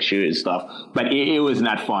architecture and stuff. But it was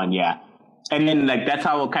not fun, yeah. And then like that's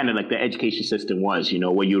how kind of like the education system was,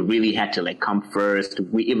 where you really had to like come first.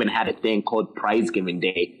 We even had a thing called prize giving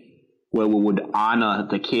day, where we would honor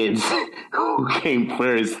the kids who came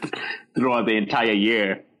first throughout the entire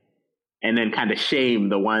year and then kind of shame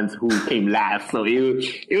the ones who came last. So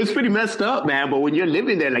it was pretty messed up, man. But when you're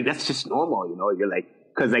living there, like, that's just normal, you're like,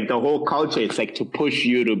 cause like the whole culture, it's like to push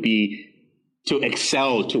you to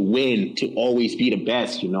excel, to win, to always be the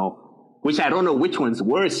best, which I don't know which one's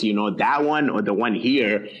worse, that one or the one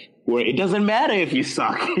here where it doesn't matter if you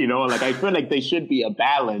suck, like I feel like there should be a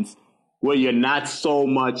balance where you're not so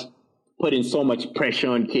much putting so much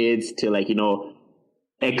pressure on kids to like,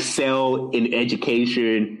 excel in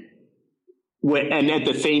education. And at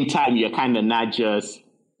the same time, you're kind of not just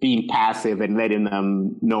being passive and letting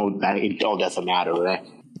them know that it all doesn't matter, right?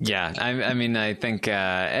 Yeah, I mean, I think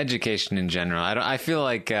education in general. I feel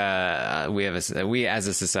like we as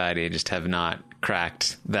a society just have not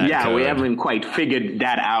cracked that. Yeah, code. we haven't quite figured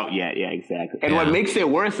that out yet. Yeah, exactly. And what makes it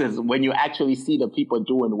worse is when you actually see the people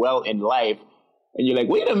doing well in life, and you're like,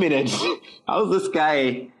 wait a minute, how's this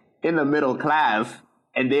guy in the middle class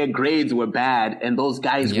and their grades were bad, and those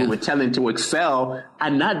guys we were telling to excel are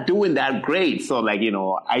not doing that great? So like,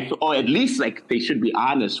 or at least like they should be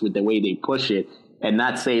honest with the way they push it. And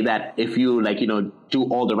not say that if you do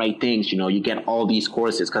all the right things, you get all these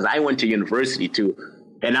courses. Because I went to university too,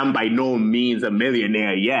 and I'm by no means a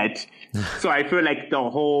millionaire yet. So I feel like the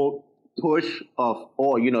whole push of,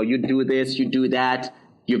 you do this, you do that,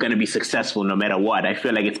 you're going to be successful no matter what. I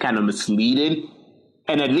feel like it's kind of misleading.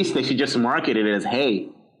 And at least they should just market it as, hey,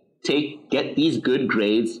 get these good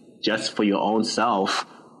grades just for your own self.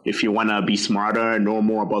 If you want to be smarter, know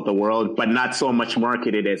more about the world, but not so much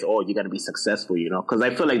marketed as, you're going to be successful, because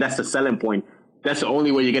I feel like that's the selling point. That's the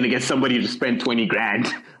only way you're going to get somebody to spend 20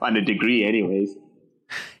 grand on a degree anyways.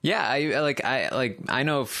 Yeah. I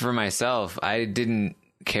know for myself, I didn't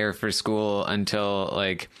care for school until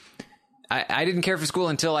I didn't care for school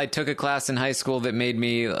until I took a class in high school that made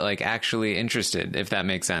me actually interested, if that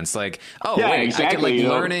makes sense. Exactly, I can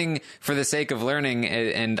learning for the sake of learning,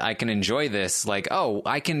 and I can enjoy this. I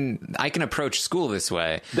can approach school this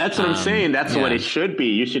way. That's what I'm saying. That's what it should be.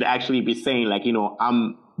 You should actually be saying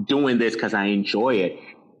I'm doing this because I enjoy it.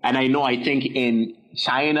 And I think in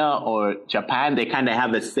China or Japan, they kind of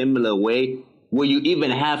have a similar way where you even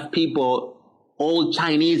have people, old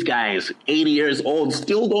Chinese guys, 80 years old,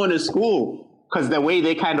 still going to school, because the way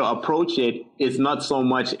they kind of approach it is not so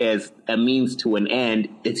much as a means to an end.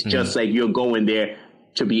 It's just like you're going there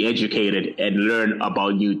to be educated and learn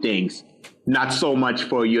about new things. Not so much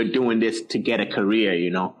for you're doing this to get a career,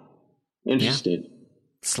 Interesting. Yeah.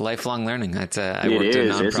 It's lifelong learning. I worked in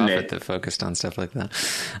a nonprofit that focused on stuff like that.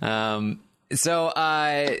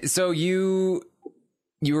 So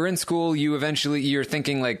you were in school, you're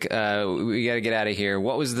thinking we got to get out of here.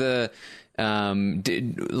 What was the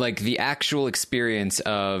the actual experience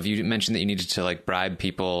of, you mentioned that you needed to bribe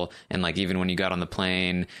people, and even when you got on the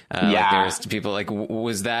plane, there was people,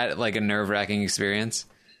 was that a nerve-wracking experience?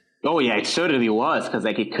 Oh yeah, it certainly was, because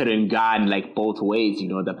it could have gone both ways.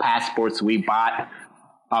 The passports we bought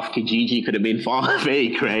off Kijiji could have been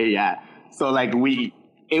fake, right? Yeah. So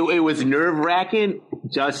it was nerve-wracking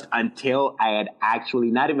just until I had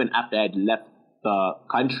actually, not even after I had left the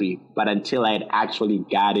country, but until I had actually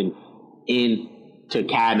gotten into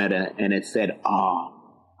Canada and it said,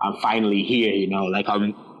 I'm finally here, I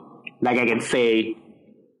can say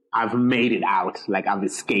I've made it out, I've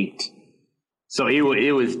escaped. So it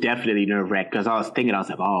was definitely nerve-wracking, because I was thinking,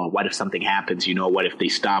 what if something happens, what if they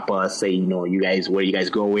stop us, say, you guys, where you guys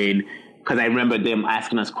going? Because I remember them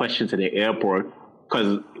asking us questions at the airport.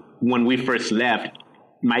 Because when we first left,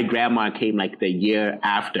 my grandma came the year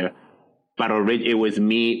after, but it was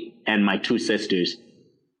me and my two sisters.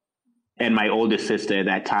 And my oldest sister at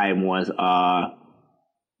that time was, how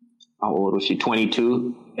old was she?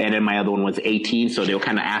 22. And then my other one was 18. So they were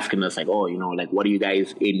kind of asking us what are you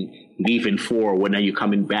guys leaving for? When are you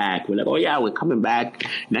coming back? We're we're coming back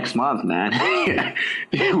next month, man.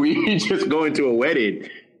 We just going to a wedding.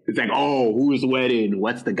 It's whose wedding?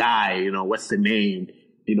 What's the guy? What's the name?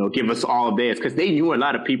 Give us all of this. Because they knew a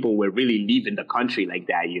lot of people were really leaving the country like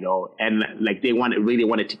that, and they really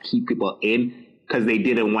wanted to keep people in, because they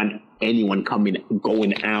didn't want anyone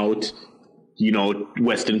going out,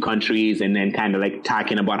 Western countries, and then kind of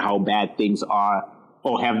talking about how bad things are,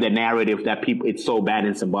 or have the narrative that it's so bad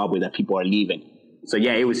in Zimbabwe that people are leaving. So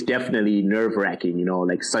yeah, it was definitely nerve-wracking,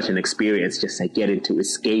 such an experience, just getting to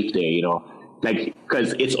escape there,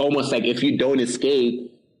 because it's almost if you don't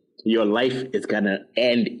escape, your life is gonna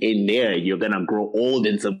end in there. You're gonna grow old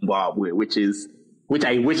in Zimbabwe, which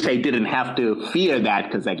I wish I didn't have to fear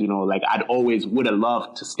that, because I'd always would have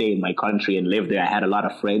loved to stay in my country and live there. I had a lot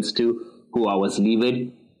of friends too who I was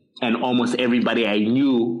leaving, and almost everybody I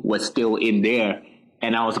knew was still in there,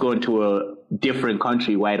 and I was going to a different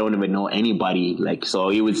country where I don't even know anybody. So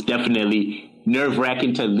it was definitely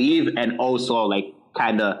nerve-wracking to leave, and also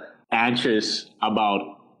kind of anxious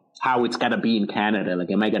about how it's gonna be in Canada.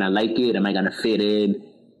 Am I gonna like it? Am I gonna fit in?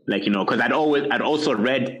 Because I'd also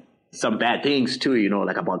read some bad things too,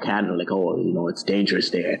 about Canada. It's dangerous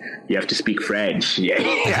there. You have to speak French.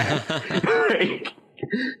 Yeah.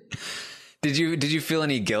 Did you feel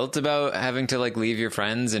any guilt about having to leave your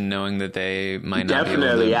friends and knowing that they might not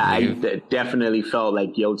definitely, be able to leave? I definitely felt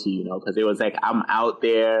guilty, because it was I'm out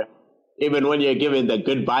there. Even when you're giving the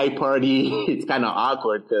goodbye party, it's kind of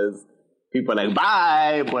awkward, because people are like,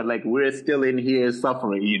 bye, but like we're still in here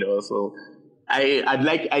suffering, you know. So I'd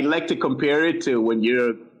like to compare it to when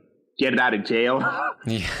you're getting out of jail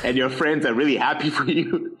and your friends are really happy for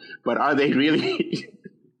you, but are they really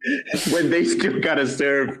when they still gotta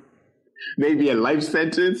serve maybe a life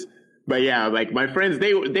sentence? But yeah, like my friends,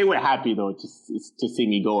 they were happy though to see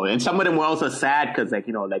me go, and some of them were also sad because like,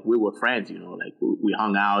 you know, like we were friends, you know, like we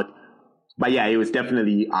hung out. But yeah, it was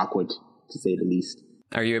definitely awkward to say the least.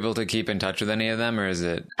 Are you able to keep in touch with any of them, or is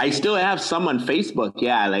it? I still have some on Facebook.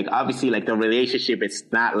 Yeah, like obviously, like the relationship is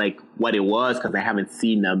not like what it was because I haven't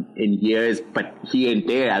seen them in years. But here and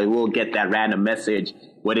there, I will get that random message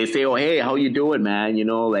where they say, "Oh, hey, how you doing, man?" You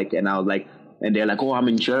know, like, and I was like, and they're like, "Oh, I'm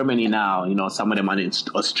in Germany now." You know, some of them are in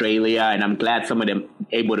Australia, and I'm glad some of them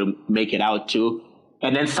able to make it out too.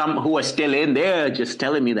 And then some who are still in there just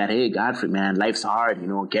telling me that, hey, Godfrey, man, life's hard. You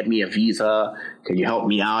know, get me a visa. Can you help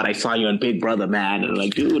me out? I saw you on Big Brother, man. And I'm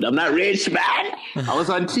like, dude, I'm not rich, man. I was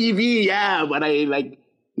on TV, yeah, but I like,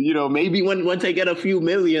 you know, maybe once I get a few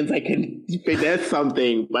millions, I can finesse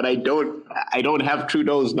something. But I don't have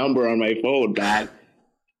Trudeau's number on my phone, man.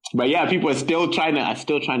 But yeah, people are still trying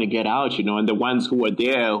to get out, you know. And the ones who are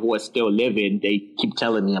there, who are still living, they keep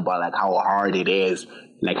telling me about like how hard it is,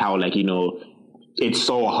 like how like, you know, it's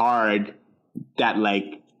so hard that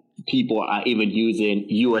like people are even using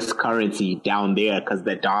U.S. currency down there because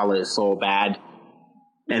the dollar is so bad.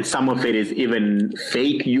 And some of it is even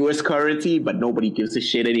fake U.S. currency, but nobody gives a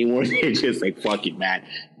shit anymore. They're just like, fuck it, man.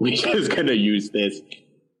 We're just going to use this.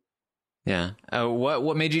 Yeah.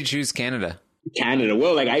 What made you choose Canada? Canada.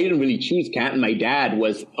 Well, like I didn't really choose Canada. My dad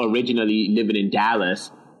was originally living in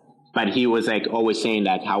Dallas. But he was like always saying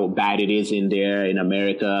like how bad it is in there in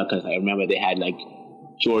America, because I remember they had like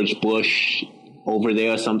George Bush over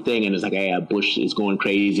there or something, and it's like, hey, Bush is going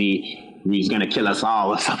crazy, he's gonna kill us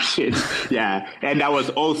all or some shit. Yeah, and that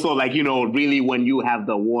was also like, you know, really when you have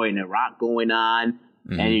the war in Iraq going on,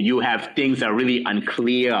 and you have things that are really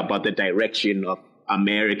unclear about the direction of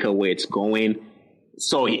America, where it's going.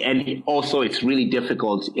 So and also it's really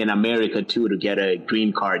difficult in America too to get a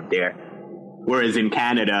green card there. Whereas in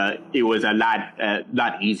Canada, it was a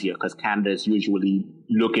lot easier because Canada is usually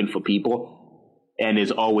looking for people and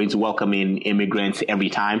is always welcoming immigrants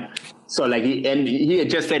every time. So like, he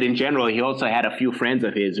had just said in general, he also had a few friends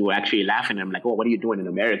of his who were actually laughing at him like, oh, what are you doing in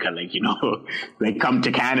America? Like, you know, like come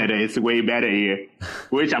to Canada. It's way better here,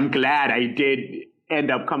 which I'm glad I did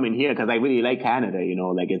end up coming here because I really like Canada, you know,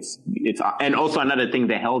 like it's, and also another thing,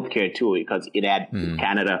 the healthcare too, because it had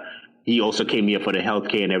Canada. He also came here for the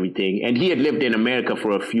healthcare and everything. And he had lived in America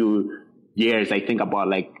for a few years, I think about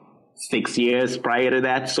like 6 years prior to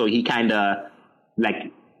that. So he kind of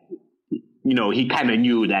like, you know, he kind of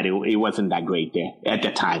knew that it wasn't that great there at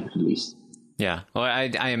the time, at least. Yeah. Well,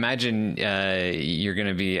 I imagine you're going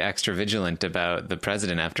to be extra vigilant about the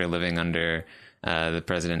president after living under the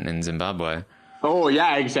president in Zimbabwe. Oh,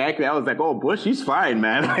 yeah, exactly. I was like, oh, Bush, he's fine,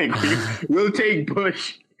 man. Like, we'll take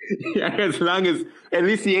Bush. Yeah, as long as at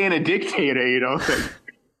least he ain't a dictator, you know. Like,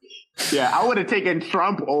 yeah, I would have taken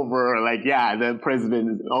Trump over, like, yeah, the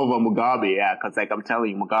president over Mugabe, yeah, because like I'm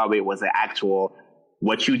telling you, Mugabe was an actual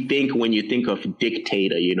what you think when you think of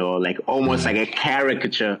dictator, you know, like almost like a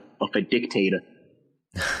caricature of a dictator.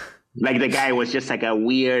 Like the guy was just like a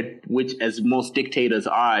weird, which as most dictators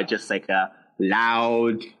are, just like a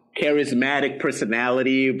loud, charismatic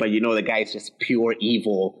personality, but you know the guy's just pure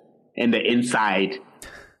evil in the inside.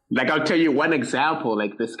 Like, I'll tell you one example.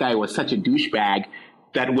 Like, this guy was such a douchebag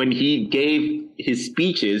that when he gave his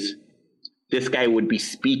speeches, this guy would be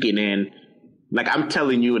speaking in, like, I'm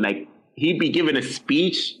telling you, like, he'd be giving a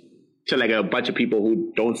speech to, like, a bunch of people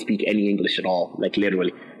who don't speak any English at all, like,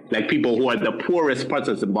 literally. Like, people who are the poorest parts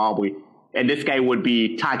of Zimbabwe. And this guy would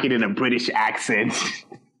be talking in a British accent,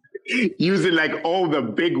 using, like, all the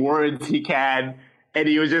big words he can. And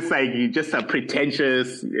he was just, like, just a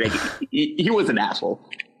pretentious, like, he was an asshole.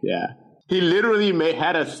 Yeah. He literally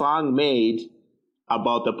had a song made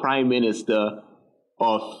about the prime minister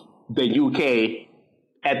of the UK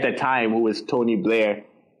at the time, who was Tony Blair,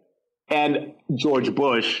 and George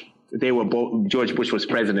Bush. They were both, George Bush was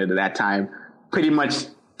president at that time, pretty much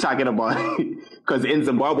talking about, because in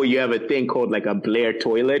Zimbabwe, you have a thing called like a Blair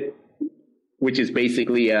toilet, which is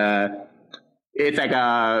basically it's like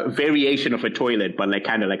a variation of a toilet, but like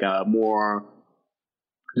kind of like a more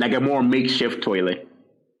makeshift toilet.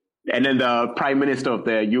 And then the prime minister of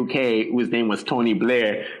the UK, whose name was Tony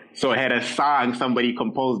Blair, so had a song, somebody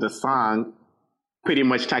composed a song pretty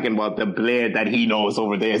much talking about the Blair that he knows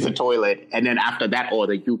over there as a toilet. And then after that,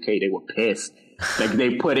 the UK, they were pissed. Like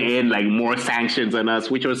they put in like more sanctions on us,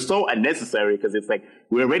 which was so unnecessary because it's like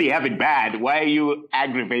we already have it bad. Why are you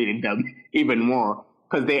aggravating them even more?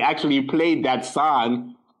 Because they actually played that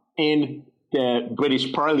song in the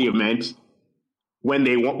British Parliament when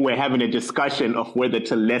they were having a discussion of whether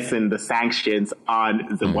to lessen the sanctions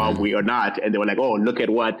on Zimbabwe or not. And they were like, oh, look at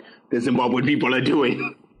what the Zimbabwean people are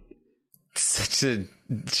doing. Such a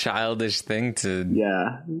childish thing to...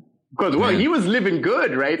 Yeah. Because, well, he was living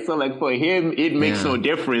good, right? So, like, for him, it makes no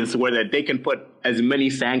difference whether they can put as many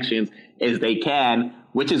sanctions as they can,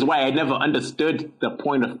 which is why I never understood the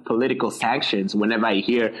point of political sanctions whenever I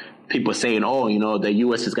hear people saying, oh, you know, the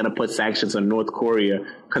U.S. is going to put sanctions on North Korea.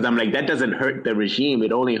 Because I'm like, that doesn't hurt the regime.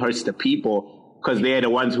 It only hurts the people because they're the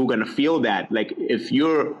ones who are going to feel that. Like, if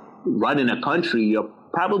you're running a country, you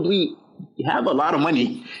have a lot of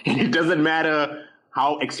money. And it doesn't matter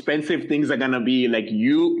how expensive things are going to be. Like,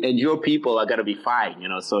 you and your people are going to be fine, you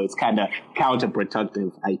know? So it's kind of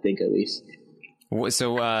counterproductive, I think, at least.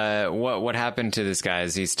 So what happened to this guy?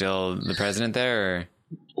 Is he still the president there? Or?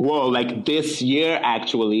 Well, like this year,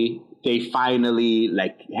 actually, they finally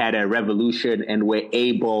like had a revolution and were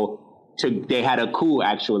able to, they had a coup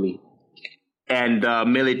actually. And the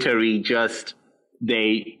military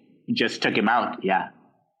they just took him out. Yeah.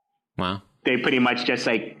 Wow. They pretty much just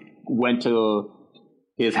like went to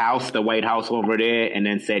his house, the White House over there, and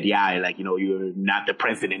then said, yeah, like, you know, you're not the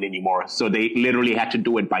president anymore. So they literally had to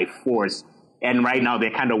do it by force. And right now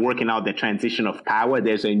they're kind of working out the transition of power.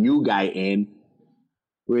 There's a new guy in,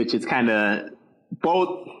 which is kind of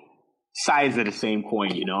both sides of the same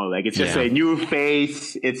coin, you know, like it's just a new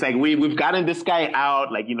face. It's like we've gotten this guy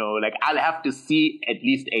out, like, you know, like I'll have to see at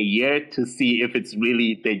least a year to see if it's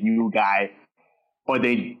really the new guy or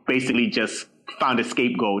they basically just found a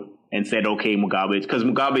scapegoat and said, okay, Mugabe, because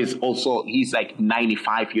Mugabe is also, he's like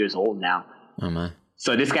 95 years old now. Oh my.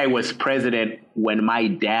 So this guy was president when my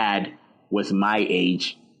dad was my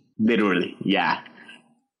age, literally. Yeah.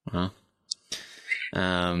 Well,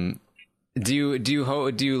 do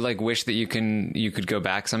you like wish that you could go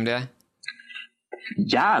back someday?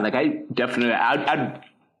 Yeah, like I'd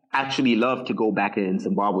actually love to go back in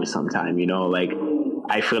Zimbabwe sometime, you know, like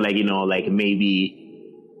I feel like, you know, like maybe,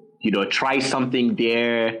 you know, try something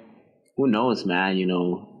there. Who knows, man, you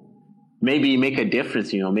know, maybe make a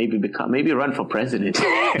difference, you know, maybe run for president.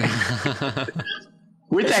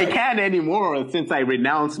 Which I can't anymore since I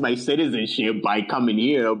renounced my citizenship by coming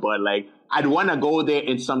here. But like, I'd want to go there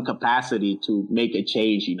in some capacity to make a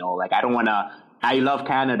change, you know, like I love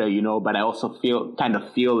Canada, you know, but I also feel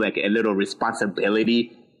like a little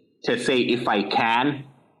responsibility to say if I can,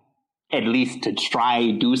 at least to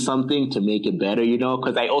try do something to make it better, you know,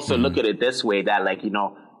 because I also look at it this way that like, you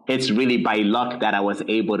know, it's really by luck that I was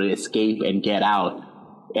able to escape and get out.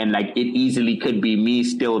 And like, it easily could be me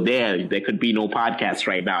still there. There could be no podcast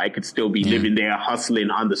right now. I could still be living there, hustling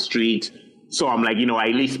on the street. So I'm like, you know, I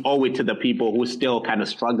at least owe it to the people who are still kind of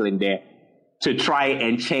struggling there to try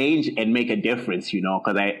and change and make a difference, you know,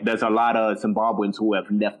 because there's a lot of Zimbabweans who have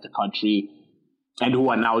left the country and who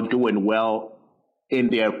are now doing well in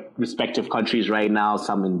their respective countries right now,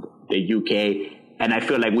 some in the UK. And I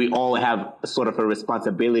feel like we all have sort of a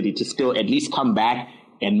responsibility to still at least come back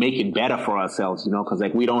and make it better for ourselves, you know, because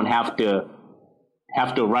like we don't have to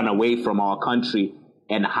run away from our country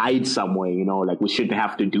and hide somewhere, you know, like we shouldn't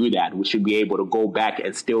have to do that. We should be able to go back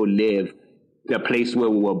and still live the place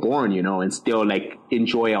where we were born, you know, and still like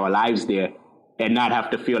enjoy our lives there and not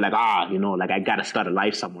have to feel like, you know, like I got to start a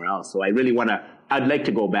life somewhere else. So I really I'd like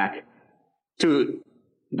to go back to,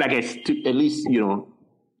 like, to at least, you know,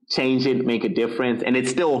 change it, make a difference. And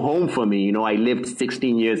it's still home for me. You know, I lived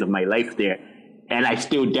 16 years of my life there. And I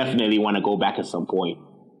still definitely want to go back at some point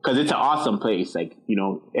because it's an awesome place. Like, you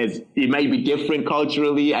know, it might be different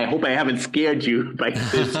culturally. I hope I haven't scared you by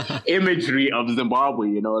this imagery of Zimbabwe,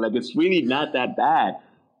 you know, like it's really not that bad.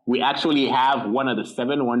 We actually have one of the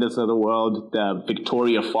 7 wonders of the world, the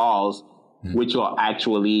Victoria Falls, which are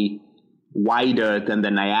actually wider than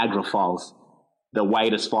the Niagara Falls, the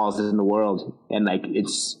widest falls in the world. And like,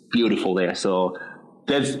 it's beautiful there. So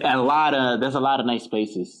there's a lot of nice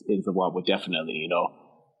places in Zimbabwe, definitely, you know.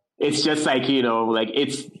 It's just like, you know, like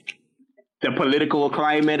it's the political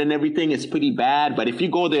climate and everything is pretty bad. But if you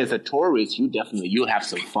go there as a tourist, you'll have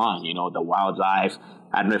some fun, you know, the wildlife.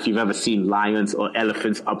 I don't know if you've ever seen lions or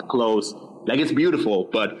elephants up close. Like, it's beautiful,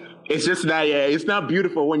 but it's just not, it's not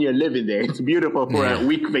beautiful when you're living there. It's beautiful for a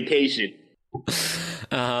week vacation.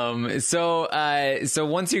 So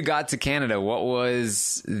once you got to Canada, what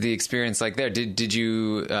was the experience like there? Did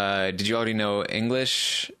you already know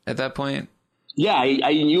English at that point? Yeah,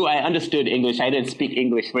 I knew, I understood English. I didn't speak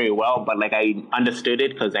English very well, but like I understood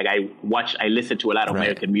it because like I listened to a lot of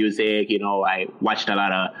American music. You know, I watched a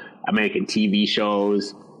lot of American TV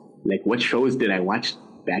shows. Like, what shows did I watch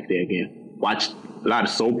back there again? Watched a lot of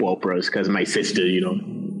soap operas because my sister, you know,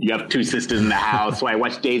 you have two sisters in the house. So I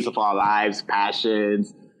watched Days of Our Lives,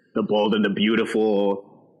 Passions, The Bold and the Beautiful.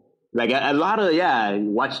 Like a lot of,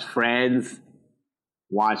 watched Friends,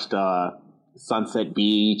 watched Sunset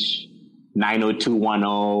Beach,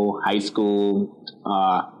 90210, High School,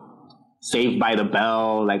 Saved by the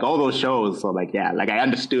Bell, like all those shows. So like, yeah, like I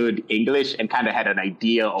understood English and kind of had an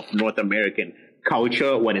idea of North American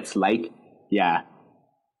culture, what it's like. Yeah.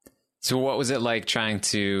 So what was it like trying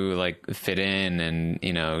to like fit in and,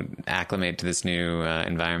 you know, acclimate to this new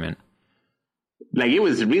environment? Like, it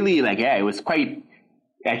was really like, it was quite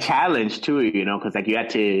a challenge too, you know, because like you had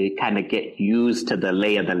to kind of get used to the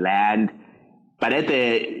lay of the land. But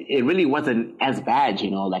it really wasn't as bad, you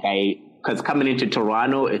know, like because coming into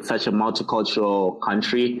Toronto, it's such a multicultural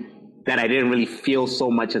country that I didn't really feel so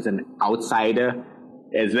much as an outsider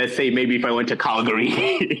as, let's say, maybe if I went to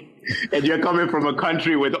Calgary and you're coming from a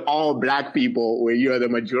country with all black people where you're the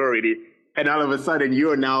majority, and all of a sudden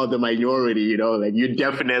you're now the minority, you know, like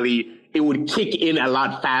it would kick in a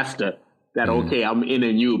lot faster that, okay, I'm in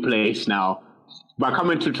a new place now. But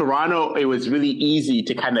coming to Toronto, it was really easy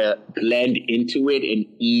to kind of blend into it and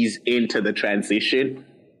ease into the transition.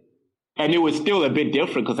 And it was still a bit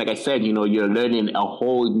different because, like I said, you know, you're learning a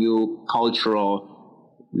whole new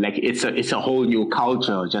cultural, like it's a whole new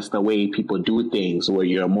culture, just the way people do things, where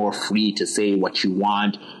you're more free to say what you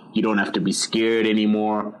want. You don't have to be scared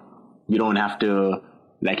anymore. You don't have to,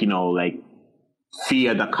 like, you know, like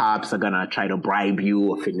fear the cops are gonna try to bribe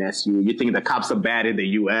you or finesse you. You think the cops are bad in the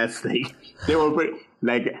U.S.? Like, they were pretty,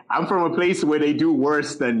 like, I'm from a place where they do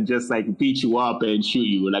worse than just like beat you up and shoot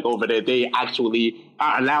you. Like over there, they actually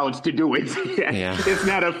are allowed to do it. Yeah. It's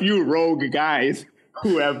not a few rogue guys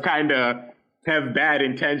who have bad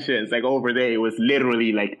intentions. Like over there, it was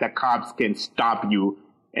literally like the cops can stop you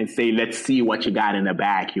and say, let's see what you got in the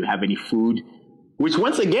back. You have any food? Which,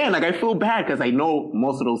 once again, like, I feel bad because I know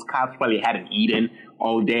most of those cops probably hadn't eaten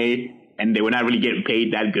all day and they were not really getting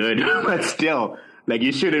paid that good. But still, like,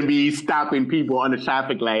 you shouldn't be stopping people on the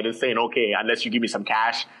traffic light and saying, okay, unless you give me some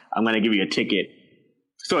cash, I'm going to give you a ticket.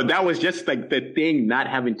 So that was just like the thing, not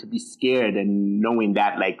having to be scared and knowing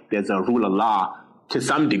that, like, there's a rule of law to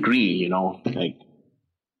some degree, you know, like,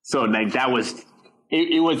 so like that was,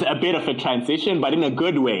 it was a bit of a transition, but in a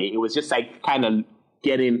good way. It was just like kind of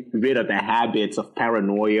getting rid of the habits of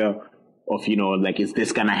paranoia of, you know, like, is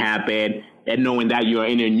this going to happen? And knowing that you're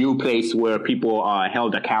in a new place where people are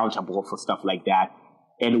held accountable for stuff like that,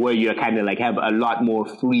 and where you kind of like have a lot more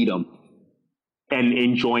freedom and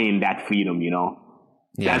enjoying that freedom, you know?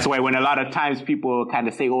 Yeah. That's why when a lot of times people kind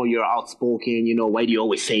of say, oh, you're outspoken, you know, why do you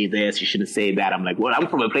always say this? You shouldn't say that. I'm like, well, I'm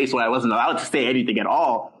from a place where I wasn't allowed to say anything at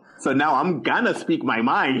all. So now I'm gonna speak my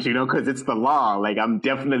mind, you know, because it's the law. Like, I'm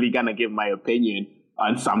definitely gonna give my opinion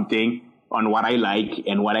on something, on what I like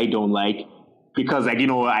and what I don't like, because, like, you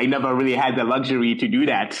know, I never really had the luxury to do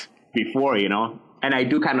that before, you know. And I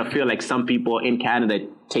do kind of feel like some people in Canada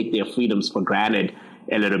take their freedoms for granted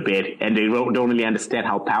a little bit, and they don't really understand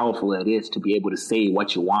how powerful it is to be able to say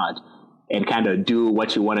what you want and kind of do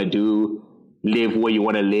what you want to do, live where you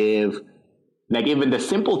want to live. Like, even the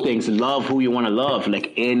simple things, love who you want to love.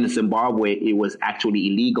 Like, in Zimbabwe, it was actually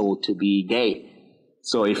illegal to be gay.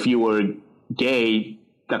 So if you were gay,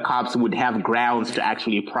 the cops would have grounds to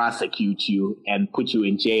actually prosecute you and put you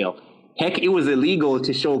in jail. Heck, it was illegal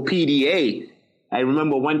to show PDA. I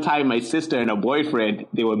remember one time my sister and her boyfriend,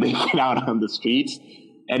 they were making out on the streets,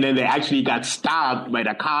 and then they actually got stopped by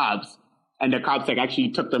the cops. And the cops like actually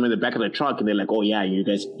took them in the back of the truck, and they're like, oh yeah, you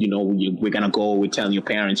guys, you know, we're gonna go, we're telling your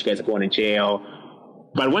parents, you guys are going to jail.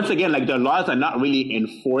 But once again, like, the laws are not really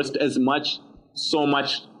enforced so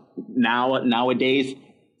much nowadays,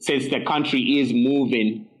 since the country is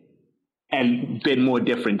moving a bit more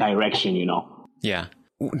different direction, you know? Yeah.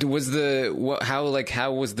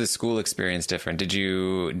 How was the school experience different? Did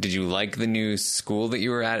you like the new school that you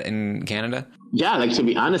were at in Canada? Yeah, like, to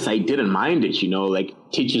be honest, I didn't mind it, you know, like,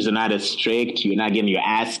 teachers are not as strict. You're not getting your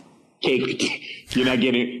ass kicked. You're not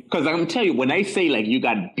getting, because I'm telling you, when I say, like, you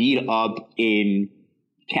got beat up in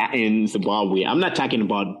Zimbabwe, I'm not talking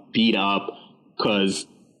about beat up because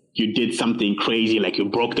you did something crazy, like you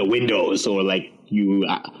broke the windows or like you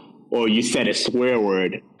said a swear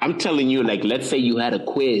word. I'm telling you, like, let's say you had a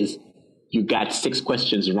quiz, you got 6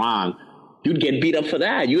 questions wrong, you'd get beat up for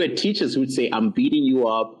that. You had teachers who'd say, I'm beating you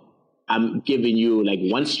up. I'm giving you like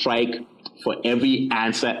 1 strike for every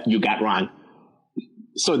answer you got wrong.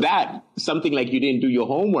 So that, something like you didn't do your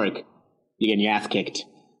homework, you're getting your ass kicked.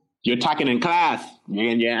 You're talking in class, you're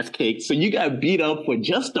getting your ass kicked. So you got beat up for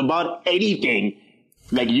just about anything.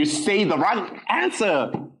 Like you say the wrong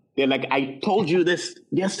answer. They're like, I told you this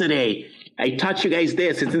yesterday. I taught you guys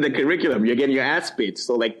this. It's in the curriculum. You're getting your ass beat.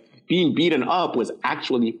 So like being beaten up was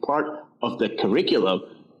actually part of the curriculum.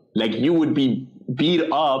 Like you would be beat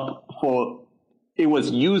up for, it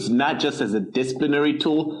was used not just as a disciplinary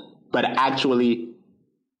tool, but actually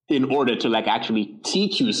in order to like actually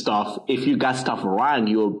teach you stuff. If you got stuff wrong,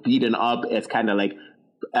 you were beaten up as kind of like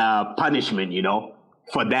punishment, you know,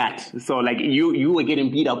 for that. So like you were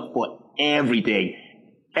getting beat up for everything.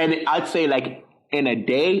 And I'd say like in a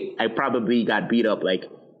day, I probably got beat up like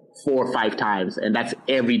 4 or 5 times. And that's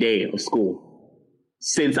every day of school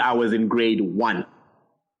since I was in grade 1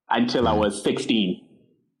 until I was 16.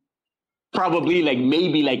 Probably like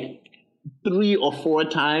maybe like 3 or 4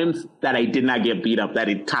 times that I did not get beat up that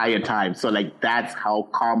entire time. So like that's how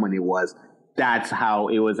common it was. That's how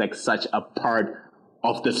it was like such a part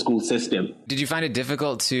of the school system. Did you find it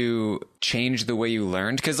difficult to change the way you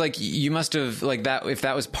learned? Because like you must have like that, if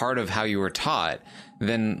that was part of how you were taught,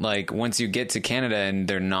 then like once you get to Canada and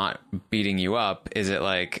they're not beating you up, is it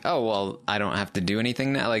like, oh, well, I don't have to do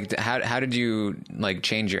anything now? Like how did you like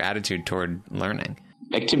change your attitude toward learning?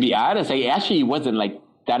 Like, to be honest, I actually wasn't like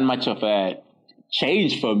that much of a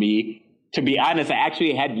change for me. To be honest, I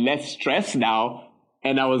actually had less stress now.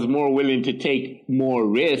 And I was more willing to take more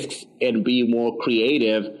risks and be more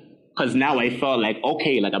creative because now I felt like,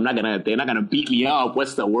 okay, like they're not going to beat me up.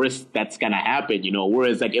 What's the worst that's going to happen? You know,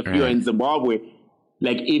 whereas like if you're in Zimbabwe,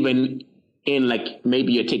 like even in like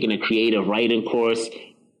maybe you're taking a creative writing course,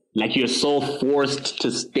 like you're so forced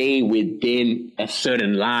to stay within a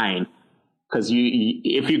certain line because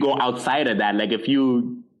if you go outside of that, like if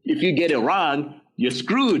you get it wrong, you're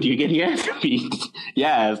screwed. You're getting your ass beat.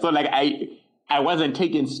 Yeah. So like I wasn't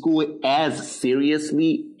taking school as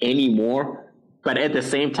seriously anymore. But at the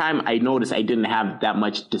same time, I noticed I didn't have that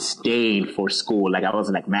much disdain for school. Like I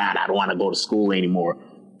wasn't like, man, I don't want to go to school anymore.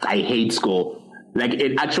 I hate school. Like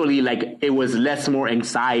it actually, like it was less more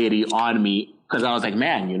anxiety on me because I was like,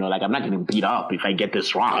 man, you know, like I'm not getting beat up if I get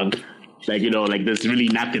this wrong. Like, you know, like there's really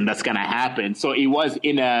nothing that's going to happen. So it was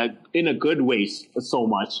in a good way so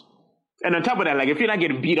much. And on top of that, like, if you're not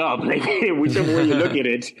getting beat up, like, whichever way you look at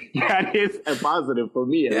it, that is a positive for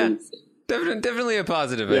me, at least. Definitely a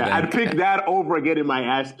positive. Yeah, I'd pick that over getting my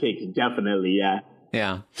ass kicked. Definitely, yeah.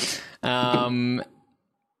 Yeah.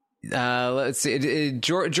 Let's see.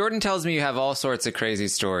 Jordan tells me you have all sorts of crazy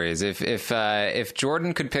stories. If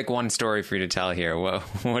Jordan could pick one story for you to tell here,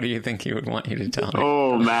 what do you think he would want you to tell?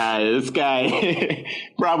 Oh, man, this guy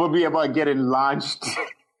probably about getting launched.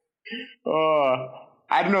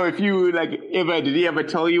 I don't know if you did he ever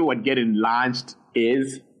tell you what getting launched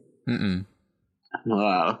is? Mm-mm.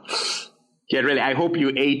 I hope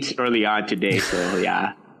you ate early on today. So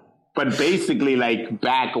yeah, but basically like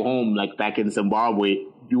back home, like back in Zimbabwe,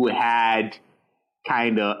 you had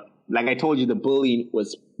kind of, like I told you, the bullying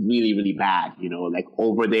was really, really bad. You know, like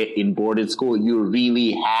over there in boarding school, you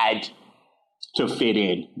really had to fit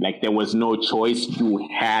in. Like there was no choice. You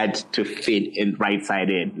had to fit in right side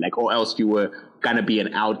in, like, or else you were gonna be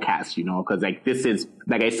an outcast, you know, because like this is,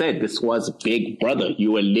 like I said, this was Big Brother.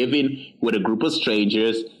 You were living with a group of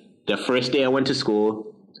strangers. The first day I went to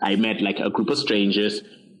school, I met like a group of strangers,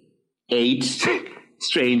 8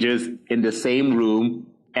 strangers in the same room.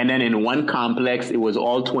 And then in one complex, it was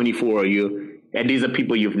all 24 of you. And these are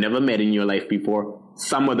people you've never met in your life before.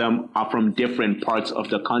 Some of them are from different parts of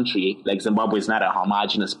the country. Like Zimbabwe is not a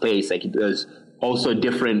homogenous place. Like there's also a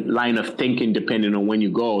different line of thinking depending on when you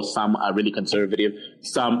go. Some are really conservative.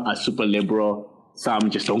 Some are super liberal. Some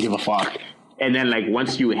just don't give a fuck. And then like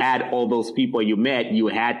once you had all those people you met, you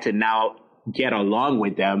had to now get along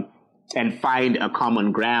with them and find a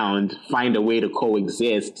common ground, find a way to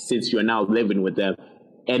coexist since you're now living with them.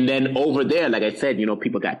 And then over there, like I said, you know,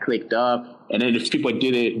 people got clicked up. And then if people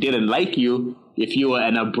didn't like you, if you were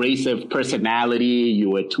an abrasive personality, you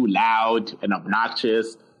were too loud and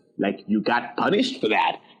obnoxious, like you got punished for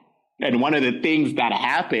that. And one of the things that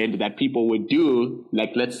happened that people would do,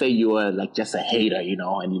 like let's say you were like just a hater, you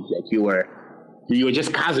know, and you were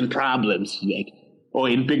just causing problems, like, or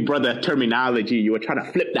in Big Brother terminology, you were trying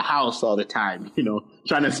to flip the house all the time, you know,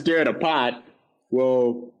 trying to stir the pot.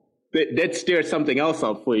 Well, they'd stir something else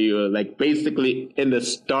up for you. Like basically in the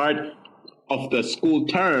start of the school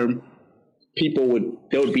term,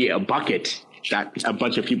 there would be a bucket that a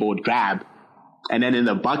bunch of people would grab. And then in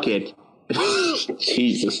the bucket,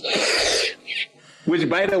 Jesus, which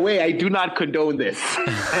by the way, I do not condone this.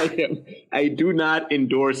 I do not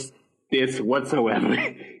endorse this whatsoever.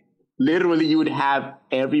 Literally, you would have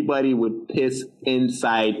everybody would piss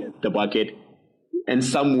inside the bucket, and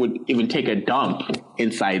some would even take a dump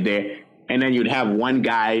inside there. And then you'd have one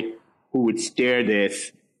guy who would stir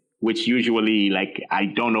this, which usually, like, I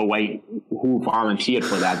don't know who volunteered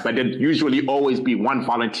for that, but there'd usually always be one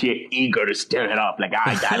volunteer eager to stir it up. Like,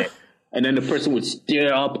 I got it. And then the person would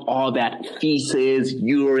stir up all that feces,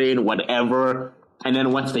 urine, whatever. And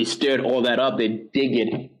then once they stirred all that up, they'd dig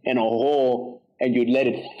it in a hole and you'd let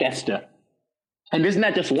it fester. And this is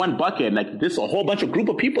not just one bucket. Like, this a whole bunch of group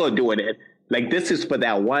of people are doing it. Like, this is for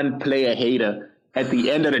that one player hater at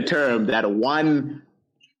the end of the term, that one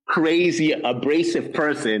crazy, abrasive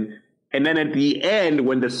person. And then at the end,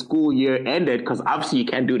 when the school year ended, because obviously you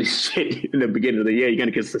can't do this shit in the beginning of the year, you're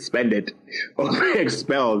going to get suspended or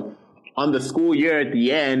expelled. On the school year at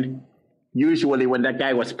the end, usually when that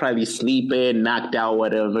guy was probably sleeping, knocked out,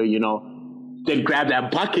 whatever, you know, they'd grab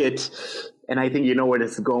that bucket, and I think you know where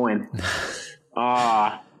this is going.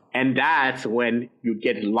 And that's when you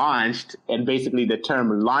get launched, and basically the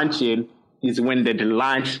term launching is when they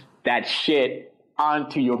launch that shit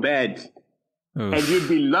onto your bed. Oof. And you'd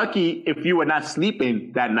be lucky if you were not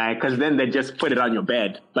sleeping that night, because then they just put it on your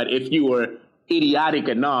bed. But if you were idiotic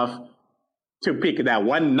enough to pick that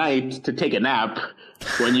one night to take a nap,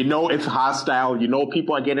 when you know it's hostile, you know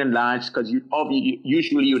people are getting launched, because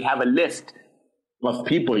usually you'd have a list of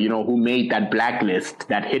people, you know, who made that blacklist,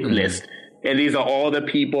 that hit list. And these are all the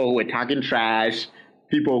people who are talking trash,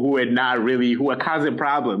 people who are causing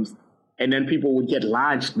problems. And then people would get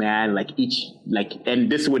launched, man,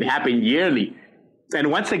 and this would happen yearly.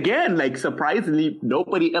 And once again, like, surprisingly,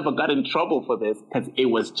 nobody ever got in trouble for this because it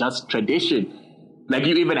was just tradition. Like,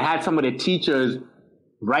 you even had some of the teachers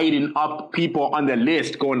writing up people on the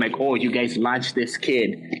list going like, oh, you guys launched this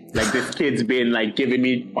kid. Like, this kid's been, like, giving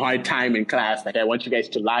me a hard time in class. Like, I want you guys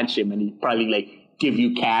to launch him. And he'd probably, like, give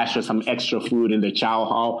you cash or some extra food in the chow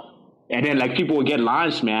hall. And then, like, people would get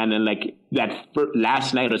launched, man. And, like, that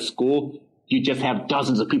last night of school, you just have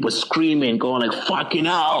dozens of people screaming, going like, fucking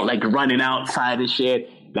hell, like running outside and shit.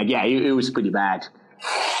 Like, yeah, it was pretty bad.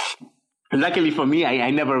 Luckily for me,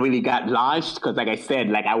 I never really got launched because, like I said,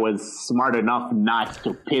 like, I was smart enough not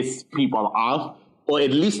to piss people off, or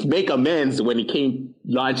at least make amends when it came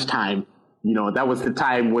launch time. You know, that was the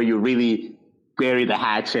time where you really bury the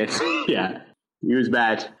hatchet. Yeah, it was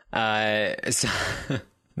bad.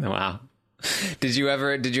 Wow. Did you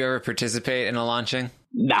ever participate in a launching?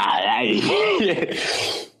 Nah,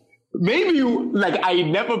 maybe like I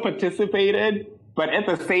never participated, but at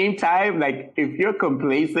the same time, like, if you're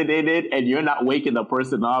complacent in it and you're not waking the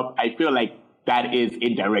person up, I feel like that is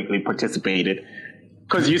indirectly participated,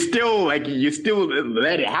 because you still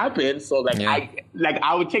let it happen. So like, yeah.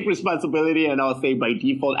 I would take responsibility and I'll say by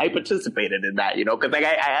default I participated in that, you know, because like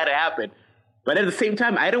I had it happen. But at the same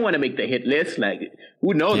time, I don't want to make the hit list. Like,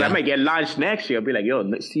 who knows? Yeah. I might get launched next year. I'll be like, yo,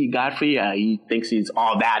 see Godfrey, he thinks he's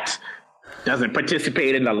all that, doesn't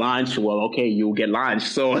participate in the launch. Well, okay, you'll get launched.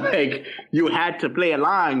 So, like, you had to play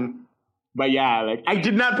along. But yeah, like, I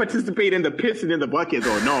did not participate in the pissing in the bucket,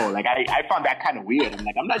 or no. Like, I found that kind of weird. I'm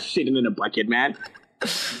like, I'm not shitting in a bucket, man.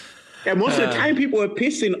 And most of the time, people are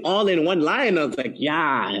pissing all in one line. I was like,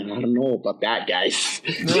 yeah, I don't know about that, guys.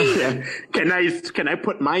 Can I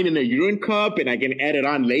put mine in a urine cup and I can add it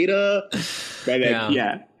on later? But then,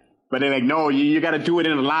 yeah. But they're like, no, you got to do it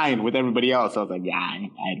in a line with everybody else. I was like, yeah, I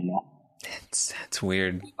don't know. That's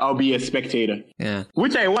weird. I'll be a spectator. Yeah.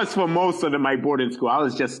 Which I was for most of my boarding school. I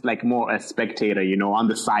was just like more a spectator, you know, on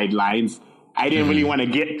the sidelines. I didn't really want to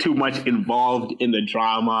get too much involved in the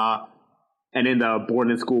drama and in the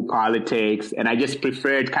boarding school politics. And I just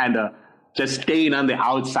preferred kind of just staying on the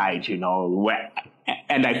outside, you know,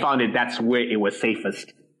 and I found that's where it was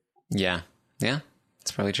safest. Yeah. Yeah.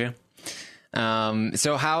 That's probably true.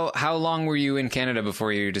 So how long were you in Canada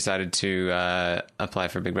before you decided to apply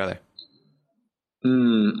for Big Brother?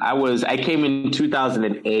 I came in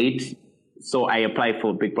 2008. So I applied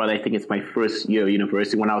for Big Brother. I think it's my first year of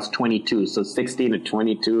university when I was 22. So 16 to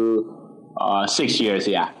 22, 6 years.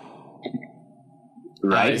 Yeah.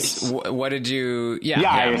 Right. What did you?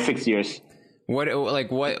 Yeah. 6 years.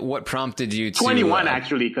 What prompted you to 21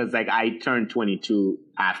 actually, because like I turned 22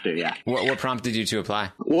 after. Yeah. What prompted you to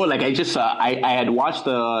apply? Well, like I just I had watched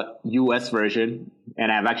the US version,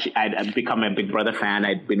 and I'd become a Big Brother fan.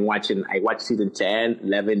 I watched season 10,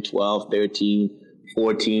 11, 12, 13,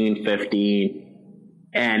 14, 15.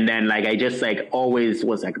 And then like I just like always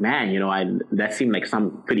was like, man, you know, that seemed like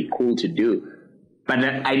something pretty cool to do. But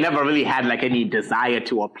I never really had like any desire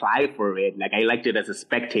to apply for it. Like I liked it as a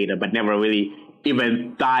spectator, but never really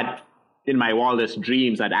even thought in my wildest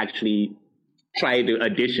dreams I'd actually try to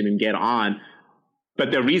audition and get on.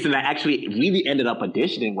 But the reason I actually really ended up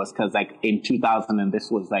auditioning was because like in 2000, and this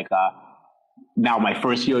was like now my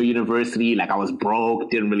first year of university, like I was broke,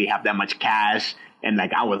 didn't really have that much cash. And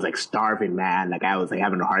like I was like starving, man. Like I was like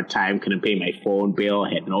having a hard time, couldn't pay my phone bill,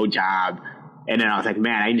 had no job. And then I was like,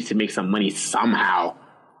 man, I need to make some money somehow.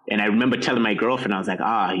 And I remember telling my girlfriend, I was like,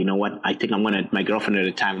 you know what? I think my girlfriend at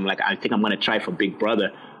the time, I'm like, I think I'm going to try for Big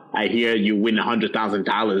Brother. I hear you win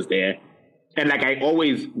 $100,000 there. And like, I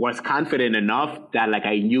always was confident enough that like,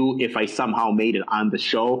 I knew if I somehow made it on the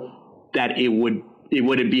show, that it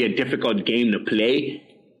wouldn't be a difficult game to play.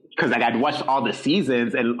 Cause like I'd watched all the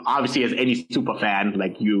seasons, and obviously as any super fan,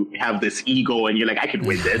 like you have this ego and you're like, I could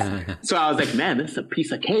win this. So I was like, man, this is a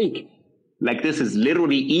piece of cake. Like this is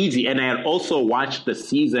literally easy. And I had also watched the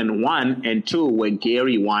season 1 and 2 where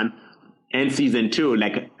Gary won, and season 2.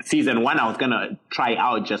 Like season 1, I was going to try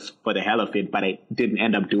out just for the hell of it, but I didn't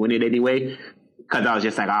end up doing it anyway. Cause I was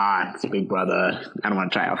just like, it's Big Brother. I don't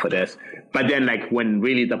want to try out for this. But then like when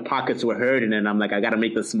really the pockets were hurting and I'm like, I got to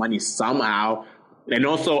make this money somehow. And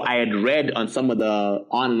also I had read on some of the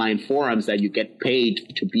online forums that you get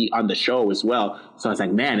paid to be on the show as well. So I was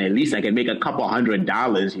like, man, at least I can make a couple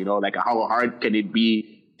 $100, you know, like how hard can it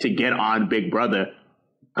be to get on Big Brother?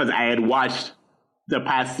 Because I had watched the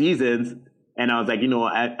past seasons and I was like, you know,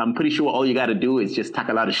 I'm pretty sure all you got to do is just talk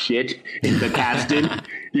a lot of shit in the casting,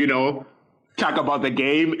 you know, talk about the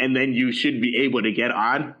game, and then you should be able to get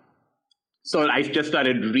on. So I just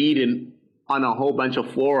started reading on a whole bunch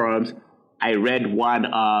of forums. I read one,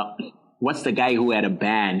 what's the guy who had a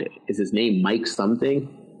band? Is his name Mike something?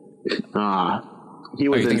 He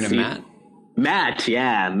was thinking of Matt?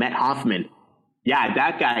 Matt Hoffman. Yeah,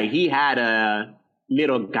 that guy, he had a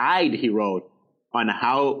little guide he wrote on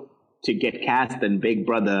how to get cast in Big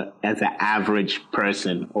Brother as an average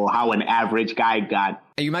person, or how an average guy got.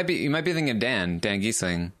 You might be thinking of Dan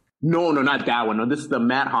Giesling. No, not that one. No, this is the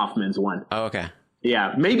Matt Hoffman's one. Oh, okay.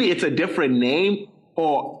 Yeah, maybe it's a different name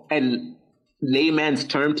or a layman's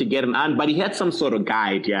term to get him on, but he had some sort of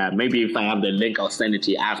guide. Yeah, maybe if I have the link, I'll send it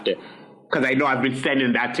to you after, because I know I've been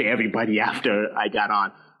sending that to everybody after I got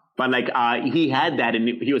on. But like he had that, and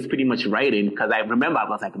he was pretty much writing, because I remember I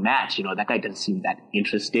was like, Matt, you know, that guy doesn't seem that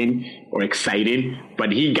interesting or exciting,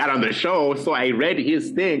 but he got on the show, so I read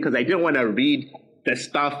his thing because I didn't want to read the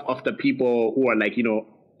stuff of the people who are like, you know,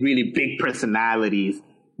 really big personalities,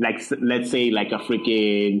 like let's say like a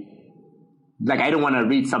freaking, like I don't want to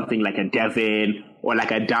read something like a Devin or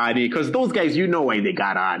like a Donnie, because those guys, you know why they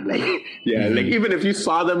got on. Like, yeah, like even if you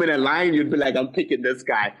saw them in a line, you'd be like, I'm picking this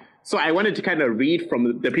guy. So I wanted to kind of read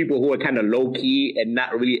from the people who are kind of low key and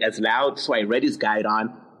not really as loud. So I read his guide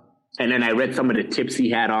on, and then I read some of the tips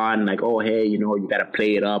he had on, like, oh, hey, you know, you got to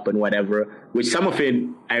play it up and whatever, which some of it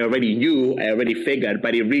I already knew, I already figured,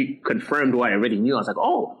 but it reconfirmed what I already knew. I was like,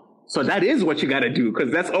 oh, so that is what you got to do.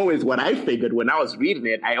 Because that's always what I figured when I was reading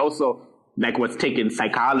it. I also like was taking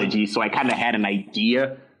psychology. So I kind of had an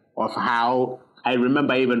idea of how, I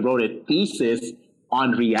remember I even wrote a thesis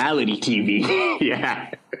on reality TV.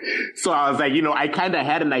 Yeah. So I was like, you know, I kind of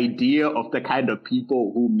had an idea of the kind of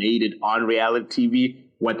people who made it on reality TV,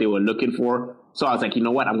 what they were looking for. So I was like, you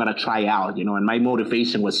know what, I'm going to try out, you know, and my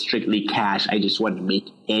motivation was strictly cash. I just wanted to make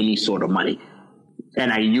any sort of money.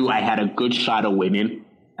 And I knew I had a good shot of winning.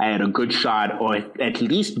 I had a good shot, or at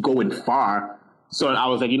least going far. So I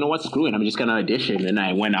was like, you know what, screw it. I'm just going to audition. And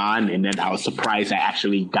I went on, and then I was surprised I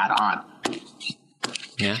actually got on.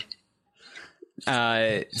 Yeah.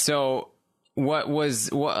 So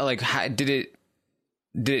how, did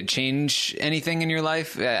it change anything in your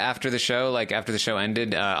life after the show? Like after the show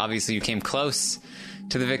ended, obviously you came close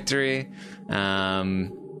to the victory.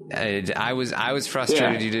 I was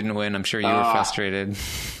frustrated. Yeah. You didn't win. I'm sure you were frustrated.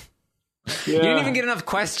 Yeah. You didn't even get enough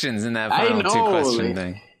questions in that final 2-question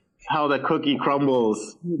thing. How the cookie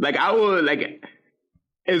crumbles. Like I would like,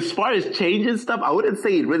 as far as changing stuff, I wouldn't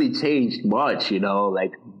say it really changed much, you know,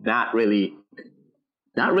 like not really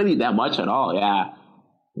that much at all. Yeah.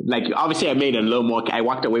 Like obviously I made a little more, I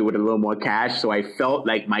walked away with a little more cash. So I felt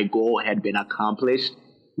like my goal had been accomplished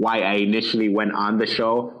why I initially went on the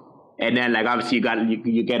show. And then like, obviously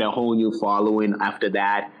you get a whole new following after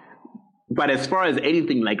that. But as far as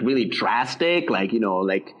anything like really drastic, like, you know,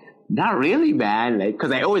 like not really, man. Like,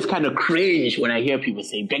 cause I always kind of cringe when I hear people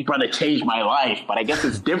say Big Brother changed my life, but I guess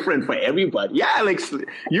it's different for everybody. Yeah. Like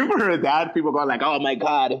you've heard that people go like, oh my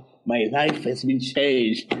God, my life has been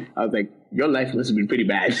changed. I was like, your life must have been pretty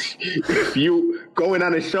bad. If you going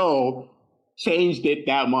on a show changed it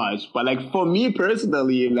that much. But like for me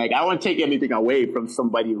personally, like I won't take anything away from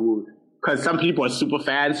somebody who, cause some people are super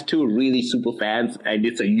fans too, really super fans. And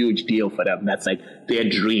it's a huge deal for them. That's like their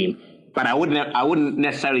dream. but I wouldn't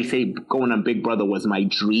necessarily say going on Big Brother was my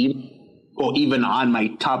dream or even on my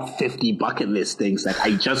top 50 bucket list things. Like,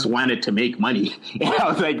 I just wanted to make money. And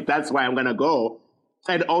I was like, that's why I'm going to go.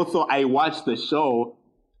 And also, I watched the show.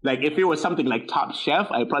 Like, if it was something like Top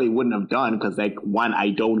Chef, I probably wouldn't have done because, like, one, I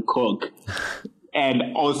don't cook.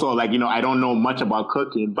 And also, like, I don't know much about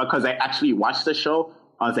cooking. Because I actually watched the show,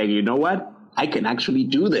 I was like, you know what? I can actually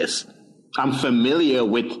do this. I'm familiar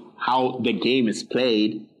with how the game is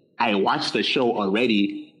played. I watched the show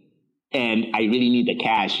already, and I really need the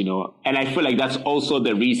cash, And I feel like that's also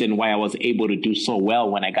the reason why I was able to do so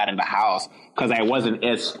well when I got in the house, because I wasn't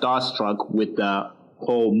as starstruck with the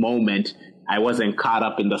whole moment. I wasn't caught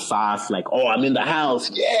up in the sauce, like, oh, I'm in the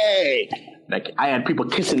house, yay! Like, I had people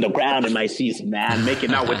kissing the ground in my seats, man,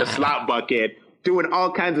 making out with the slop bucket, doing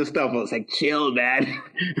all kinds of stuff. I was like, chill, man.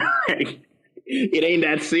 It ain't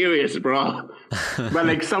that serious, bro. But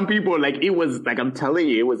like some people, like it was like, I'm telling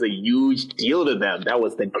you, it was a huge deal to them. That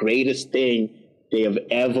was the greatest thing they have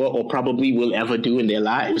ever or probably will ever do in their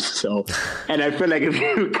lives. So, and I feel like if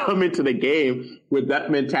you come into the game with that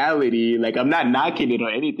mentality, like I'm not knocking it or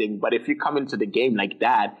anything, but if you come into the game like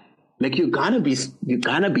that, like you're gonna be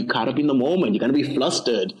caught up in the moment. You're gonna be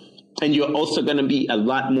flustered, and you're also gonna be a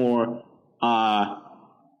lot more,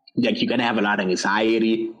 like you're going to have a lot of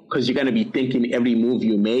anxiety because you're going to be thinking every move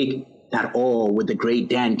you make that, oh, with the great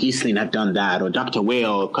Dan Gheesling, I've done that, or Dr.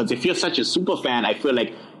 Whale. Because if you're such a super fan, I feel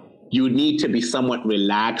like you need to be somewhat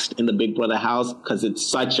relaxed in the Big Brother house because it's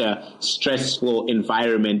such a stressful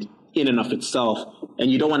environment in and of itself.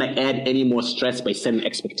 And you don't want to add any more stress by setting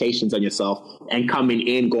expectations on yourself and coming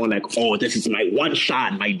in going like, oh, this is my one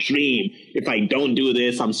shot, my dream. If I don't do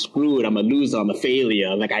this, I'm screwed. I'm a loser. I'm a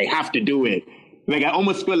failure. Like, I have to do it. Like, I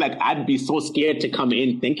almost feel like I'd be so scared to come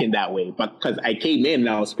in thinking that way. But because I came in and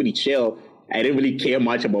I was pretty chill, I didn't really care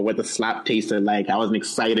much about what the slop tasted like. I wasn't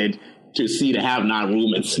excited to see the have-not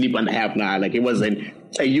room and sleep on the have-not. Like, it wasn't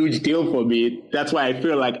a huge deal for me. That's why I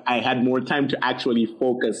feel like I had more time to actually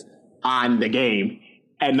focus on the game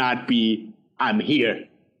and not be, I'm here.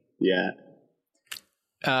 Yeah.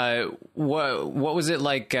 What was it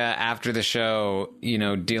like after the show,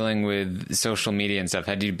 dealing with social media and stuff?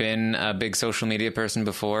 Had you been a big social media person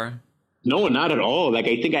before? No, not at all. Like,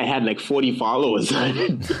 I think I had like 40 followers on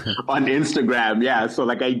Instagram. Yeah. So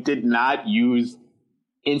like, I did not use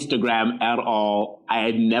Instagram at all. I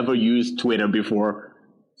had never used Twitter before.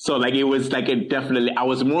 So like, it was like I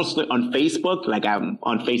was mostly on Facebook. Like, I'm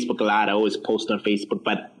on Facebook a lot. I always post on Facebook,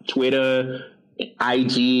 but Twitter,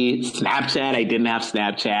 IG, Snapchat, I didn't have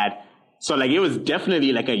Snapchat. So like, it was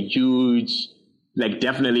definitely like a huge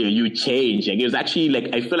change. Like, it was actually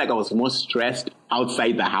like, I feel like I was more stressed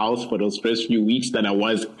outside the house for those first few weeks than I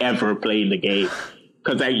was ever playing the game.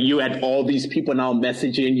 Cause you had all these people now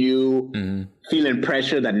messaging you, feeling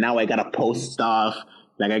pressure that now I gotta post stuff.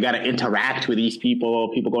 Like, I gotta interact with these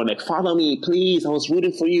people going like, follow me, please. I was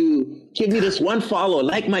rooting for you. Give me this one follow,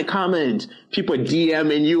 like my comment. People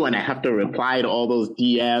DMing you and I have to reply to all those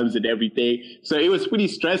DMs and everything. So it was pretty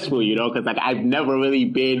stressful, cause like I've never really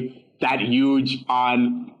been that huge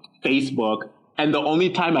on Facebook. And the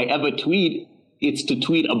only time I ever tweet, it's to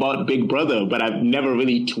tweet about Big Brother, but I've never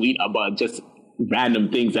really tweet about just random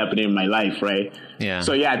things happening in my life, right? Yeah.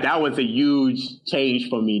 So yeah, that was a huge change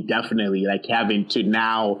for me, definitely, like having to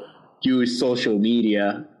now use social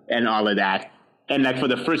media and all of that. And like for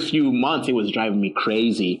the first few months, it was driving me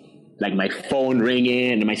crazy. Like my phone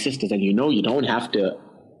ringing and my sister's like, you don't have to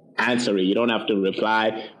answer it. You don't have to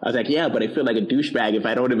reply. I was like, yeah, but I feel like a douchebag if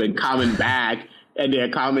I don't even comment back and they're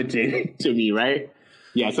commenting to me, right?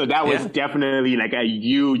 Yeah, so that was definitely like a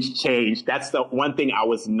huge change. That's the one thing I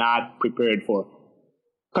was not prepared for.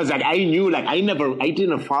 Cause like I knew, like I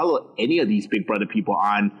didn't follow any of these Big Brother people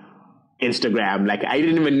on Instagram. Like I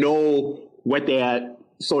didn't even know what their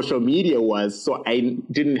social media was. So I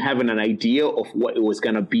didn't have an idea of what it was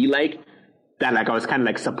going to be like. That like I was kind of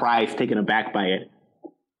like surprised, taken aback by it.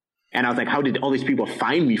 And I was like, how did all these people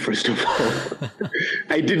find me, first of all?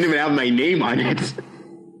 I didn't even have my name on it.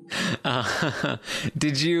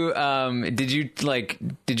 Did you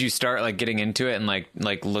start like getting into it and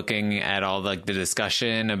like looking at all like the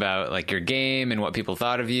discussion about like your game and what people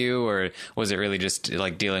thought of you, or was it really just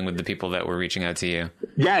like dealing with the people that were reaching out to you?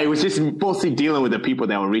 Yeah, it was just mostly dealing with the people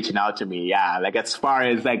that were reaching out to me. Yeah, like as far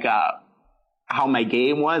as like how my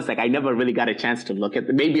game was, like I never really got a chance to look at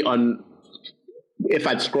maybe on if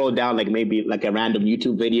I'd scroll down like maybe like a random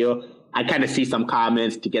YouTube video, I kind of see some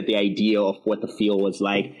comments to get the idea of what the feel was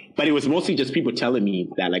like. But it was mostly just people telling me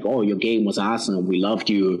that like, oh, your game was awesome. We loved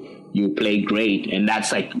you. You played great. And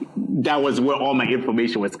that was where all my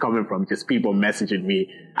information was coming from. Just people messaging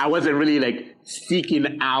me. I wasn't really like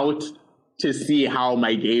seeking out to see how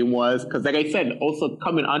my game was. Because like I said, also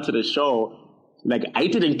coming onto the show, like I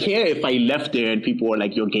didn't care if I left there and people were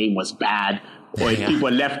like, your game was bad. Or if people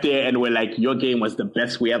left there and were like, your game was the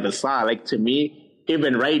best we ever saw. Like to me,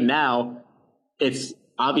 even right now, it's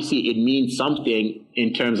obviously it means something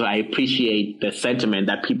in terms of I appreciate the sentiment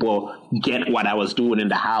that people get what I was doing in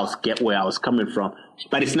the house, get where I was coming from.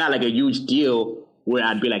 But it's not like a huge deal where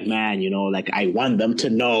I'd be like, man, you know, like I want them to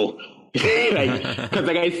know. Because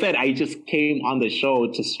like I said, I just came on the show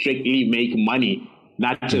to strictly make money,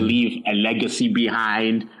 not to leave a legacy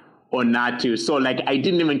behind or not to. So like I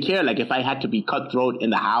didn't even care. Like if I had to be cutthroat in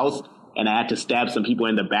the house and I had to stab some people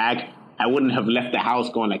in the back, I wouldn't have left the house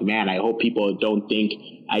going like, man, I hope people don't think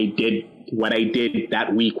I did what I did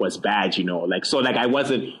that week was bad, you know? Like, so like I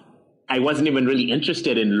wasn't even really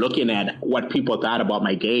interested in looking at what people thought about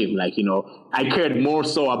my game. Like, you know, I cared more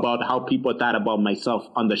so about how people thought about myself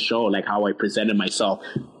on the show, like how I presented myself.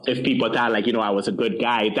 If people thought like, you know, I was a good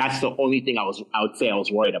guy, that's the only thing I would say I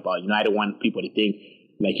was worried about. You know, I didn't want people to think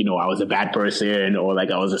like, you know, I was a bad person or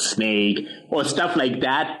like I was a snake or stuff like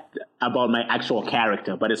that about my actual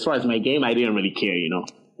character. But as far as my game, I didn't really care, you know?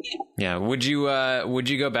 Yeah. Would you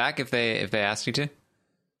go back if they asked you to?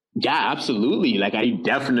 Yeah, absolutely. Like I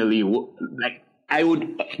definitely like I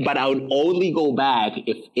would, but I would only go back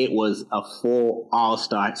if it was a full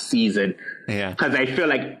all-star season. Yeah. Because I feel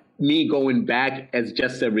like me going back as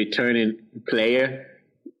just a returning player,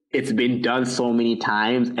 it's been done so many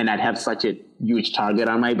times and I'd have such a huge target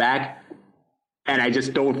on my back. And I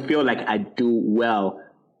just don't feel like I do well.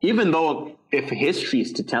 Even though if history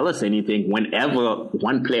is to tell us anything, whenever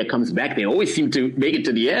one player comes back, they always seem to make it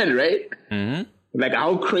to the end, right? Mm-hmm. Like,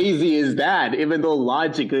 how crazy is that? Even though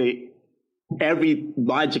logically, every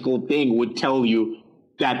logical thing would tell you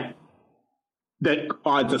that the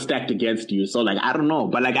odds are stacked against you. So, like, I don't know.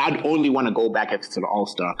 But, like, I'd only want to go back if it's an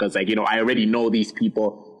all-star. Because, like, you know, I already know these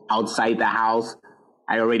people outside the house.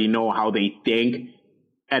 I already know how they think.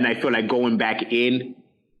 And I feel like going back in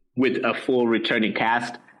with a full returning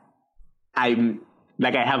cast, I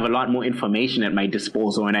have a lot more information at my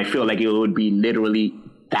disposal. And I feel like it would be literally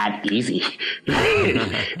that easy.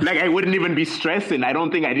 Like I wouldn't even be stressing. I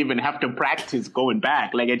don't think I'd even have to practice going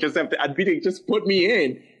back. Like I'd be like, just put me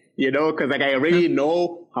in, you know, cause like I already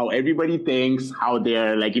know how everybody thinks, how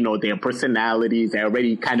they're like, you know, their personalities. I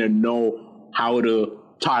already kind of know how to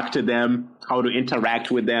talk to them, how to interact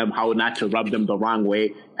with them, how not to rub them the wrong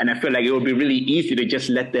way. And I feel like it would be really easy to just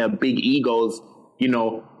let their big egos, you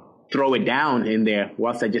know, throw it down in there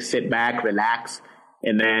whilst I just sit back, relax,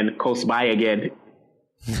 and then coast by again.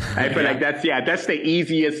 I feel like that's the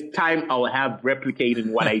easiest time I'll have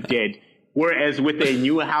replicating what I did. Whereas with a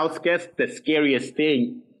new house guest, the scariest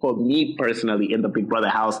thing for me personally in the Big Brother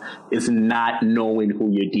house is not knowing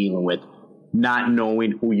who you're dealing with, not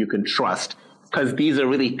knowing who you can trust. Because these are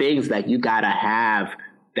really things that you gotta have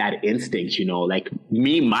that instinct, you know. Like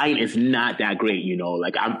me, mine is not that great, you know.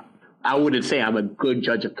 Like I wouldn't say I'm a good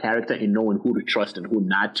judge of character in knowing who to trust and who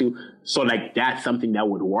not to. So like that's something that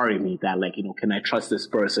would worry me, that like, you know, can I trust this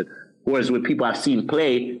person? Whereas with people I've seen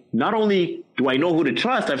play, not only do I know who to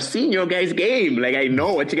trust, I've seen your guys' game. Like I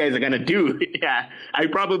know what you guys are going to do. Yeah. I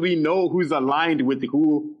probably know who's aligned with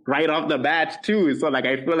who right off the bat too. So like,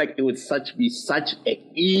 I feel like it would be such an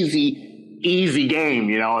easy game,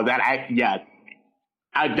 you know, that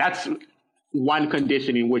that's one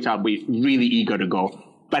condition in which I'll be really eager to go.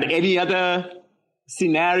 But any other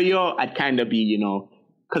scenario, I'd kind of be, you know,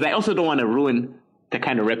 because I also don't want to ruin the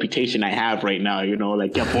kind of reputation I have right now, you know,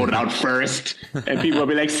 like get voted out first. And people will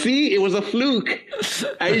be like, see, it was a fluke.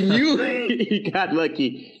 I knew he got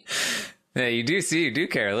lucky. Yeah, you do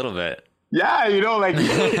care a little bit. Yeah, you know, like,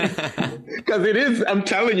 because it is, I'm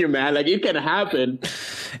telling you, man, like it can happen.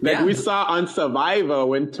 Like we saw on Survivor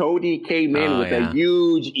when Tony came in with a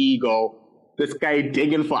huge ego. This guy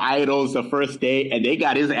digging for idols the first day, and they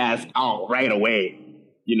got his ass out right away,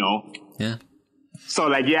 you know? Yeah. So,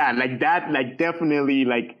 like, yeah, like that, like, definitely,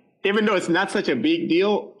 like, even though it's not such a big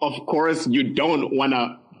deal, of course, you don't want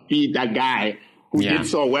to be that guy who did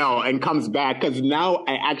so well and comes back, because now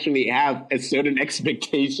I actually have a certain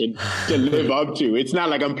expectation to live up to. It's not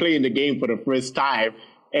like I'm playing the game for the first time,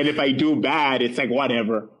 and if I do bad, it's like,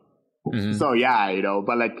 whatever. Mm-hmm. So yeah, you know,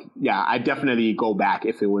 but like, yeah, I definitely go back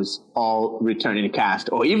if it was all returning cast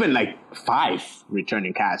or even like 5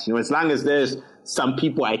 returning cast, you know, as long as there's some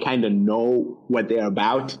people I kind of know what they're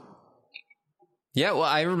about. Yeah. Well,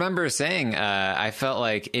 I remember saying, I felt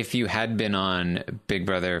like if you had been on Big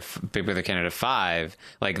Brother Canada 5,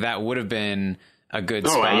 like that would have been a good Oh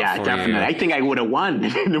spot yeah, for definitely. you. I think I would have won.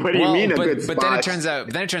 What do you mean a good spot? But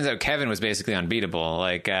then it turns out Kevin was basically unbeatable.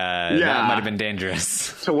 Like that might have been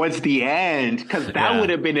dangerous Towards the end, because that would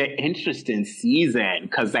have been an interesting season.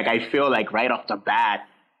 Because like I feel like right off the bat,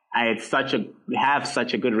 I had such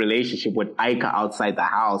a good relationship with Ika outside the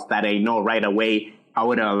house that I know right away I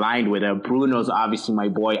would have aligned with him. Bruno's obviously my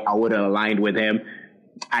boy. I would have aligned with him.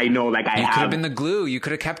 I know, like You could have been the glue. You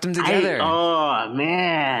could have kept them together. Oh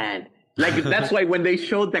man. Like, that's why when they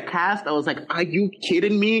showed the cast, I was like, are you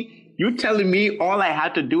kidding me? You telling me all I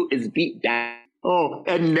had to do is beat that? Oh,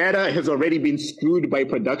 and Netta has already been screwed by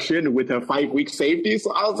production with her 5-week safety.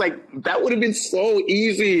 So I was like, that would have been so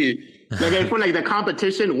easy. Like, I feel like the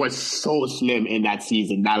competition was so slim in that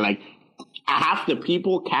season that, like, half the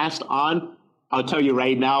people cast on, I'll tell you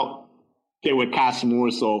right now, they were cast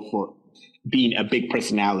more so for being a big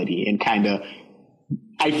personality and kind of,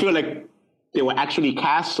 I feel like they were actually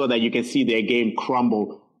cast so that you can see their game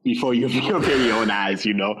crumble before your very own eyes,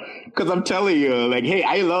 you know? Because I'm telling you, like, hey,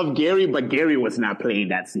 I love Gary, but Gary was not playing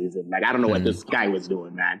that season. Like, I don't know what this guy was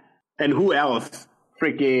doing, man. And who else?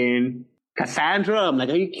 Freaking Cassandra? I'm like,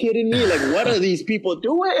 are you kidding me? Like, what are these people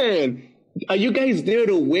doing? Are you guys there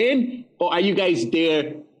to win? Or are you guys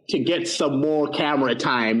there to get some more camera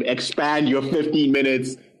time, expand your 15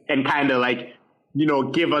 minutes, and kind of like, you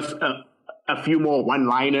know, give us a few more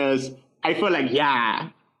one-liners? I feel like, yeah.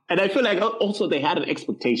 And I feel like also they had an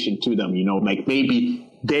expectation to them, you know, like maybe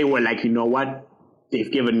they were like, you know what?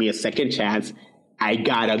 They've given me a second chance. I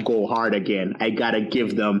gotta go hard again. I gotta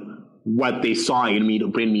give them what they saw in me to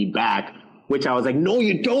bring me back. Which I was like, no,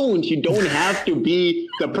 you don't. You don't have to be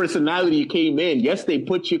the personality you came in. Yes, they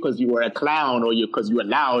put you because you were a clown or because you were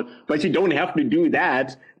loud, but you don't have to do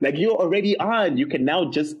that. Like, you're already on. You can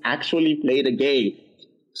now just actually play the game.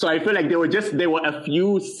 So I feel like there were a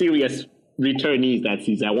few serious returnees that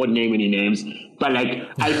season. I won't name any names, but like,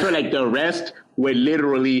 I feel like the rest were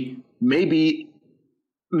literally maybe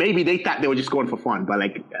they thought they were just going for fun, but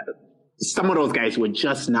like some of those guys were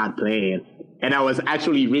just not playing. And I was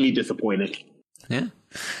actually really disappointed. Yeah.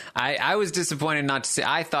 I was disappointed not to see.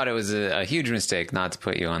 I thought it was a huge mistake not to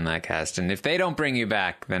put you on that cast. And if they don't bring you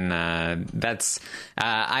back, then that's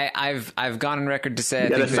I've gone on record to say I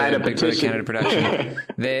think the Big Brother Canada production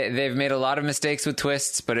they've made a lot of mistakes with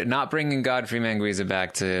twists, but not bringing Godfrey Manguiza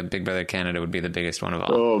back to Big Brother Canada would be the biggest one of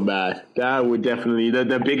all. Oh man, that would definitely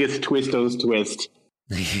the biggest twist.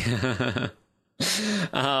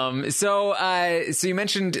 So you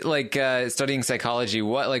mentioned like studying psychology.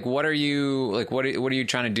 What are you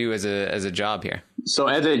trying to do as a job here? So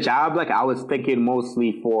as a job, like I was thinking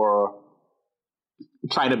mostly for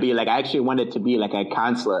trying to be like, I actually wanted to be like a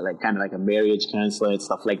counselor, like kind of like a marriage counselor and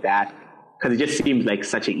stuff like that. Cause it just seemed like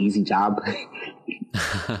such an easy job.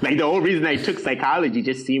 Like the whole reason I took psychology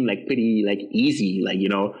just seemed like pretty like easy, like, you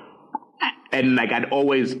know, and like I'd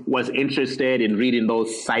always was interested in reading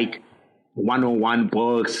those psych 101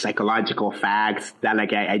 books, psychological facts that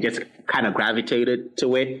like I just kind of gravitated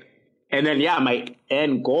to it. And then, yeah, my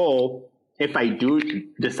end goal, if I do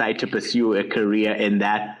decide to pursue a career in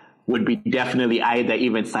that, would be definitely either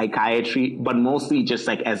even psychiatry, but mostly just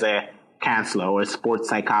like as a counselor or a sports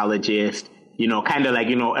psychologist, you know, kind of like,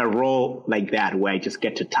 you know, a role like that where I just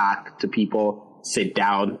get to talk to people, sit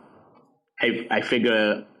down. I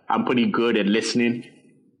figure I'm pretty good at listening.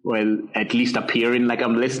 Well, at least appearing like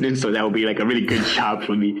I'm listening. So that would be like a really good job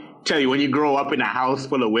for me. Tell you, when you grow up in a house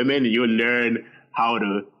full of women, you learn how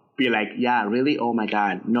to be like, yeah, really? Oh my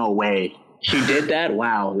God, no way. She did that?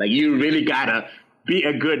 Wow. Like, you really gotta be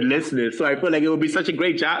a good listener. So I feel like it would be such a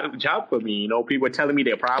great job for me. You know, people are telling me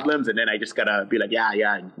their problems and then I just gotta be like,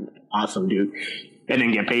 yeah, awesome, dude. And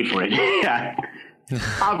then get paid for it. Yeah.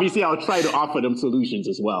 Obviously, I'll try to offer them solutions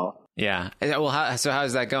as well. Yeah. Well,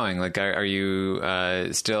 how's that going? Like, are you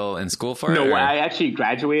still in school for it? No, I actually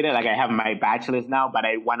graduated. Like, I have my bachelor's now, but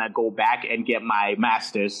I want to go back and get my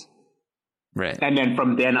master's. Right. And then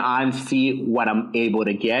from then on, see what I'm able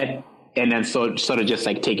to get, and then sort of just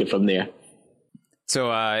like take it from there.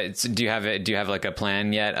 So, do you have like a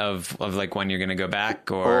plan yet of like when you're going to go back?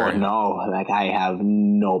 Or oh no, like I have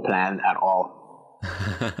no plan at all.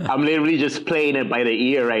 I'm literally just playing it by the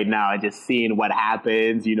ear right now and just seeing what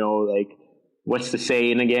happens, you know, like, what's the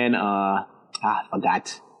saying again? I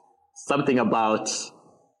forgot. Something about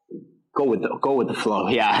go with the flow.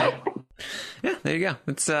 Yeah. Yeah, there you go.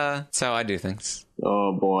 It's how I do things.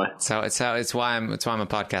 Oh boy. It's why I'm a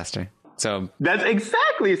podcaster. So that's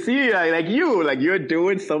exactly, see, like you're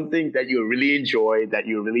doing something that you really enjoy, that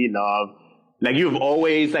you really love. Like, you've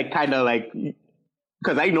always like kind of like,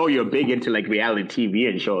 because I know you're big into like reality TV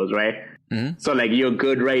and shows, right? So like you're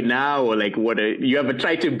good right now, or like you ever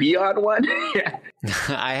tried to be on one?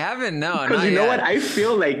 I haven't, no. Because you know what? I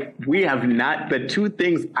feel like we have not. The two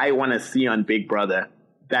things I want to see on Big Brother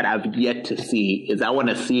that I've yet to see is I want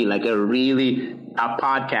to see like a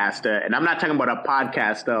podcaster, and I'm not talking about a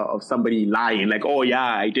podcaster of somebody lying like, oh yeah,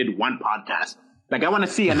 I did one podcast. Like I want to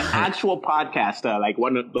see an actual podcaster, like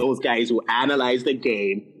one of those guys who analyze the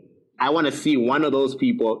game. I want to see one of those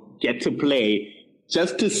people get to play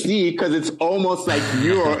just to see, because it's almost like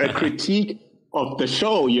you're a critique of the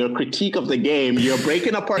show, you're a critique of the game, you're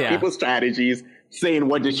breaking apart people's strategies, saying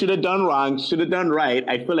what they should have done wrong, should have done right.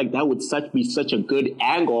 I feel like that would be such a good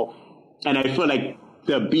angle, and I feel like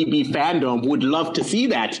the BB fandom would love to see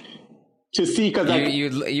that. To see, because like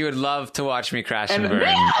you would love to watch me crash and burn.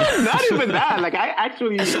 Not even that. Like I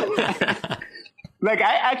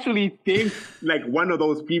actually think like one of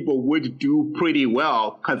those people would do pretty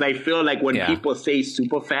well, because I feel like when people say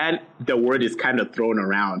super fan, the word is kind of thrown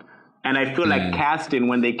around. And I feel like casting,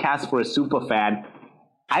 when they cast for a super fan,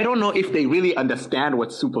 I don't know if they really understand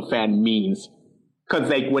what super fan means. Because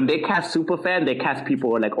like when they cast super fan, they cast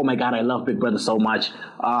people who are like, oh my God, I love Big Brother so much.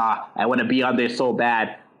 I want to be on there so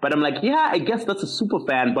bad. But I'm like, yeah, I guess that's a super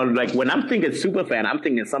fan. But like when I'm thinking super fan, I'm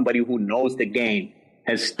thinking somebody who knows the game,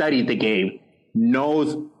 has studied the game,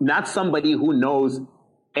 knows, not somebody who knows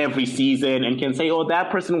every season and can say, oh, that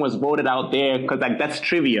person was voted out there, because like that's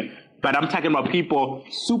trivia. But I'm talking about people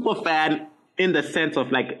super fan in the sense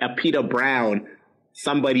of like a Peter Brown,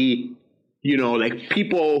 somebody, you know, like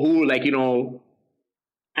people who like, you know,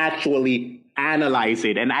 actually analyze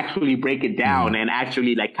it and actually break it down and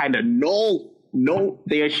actually like kind of know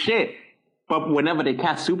their shit. But whenever they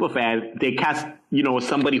cast superfan, they cast, you know,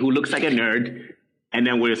 somebody who looks like a nerd, and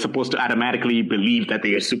then we're supposed to automatically believe that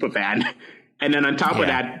they are superfan. And then on top of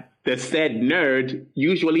that, the said nerd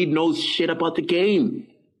usually knows shit about the game.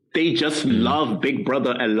 They just love Big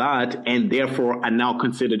Brother a lot, and therefore are now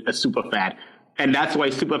considered a superfan. And that's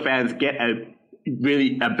why superfans get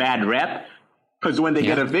a bad rep. Because when they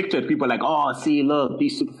get evicted, people are like, oh, see, look,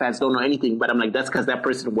 these superfans don't know anything. But I'm like, that's because that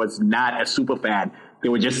person was not a superfan. They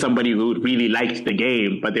were just somebody who really liked the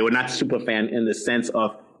game, but they were not superfan in the sense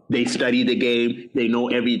of they study the game, they know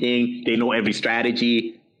everything, they know every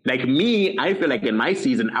strategy. Like me, I feel like in my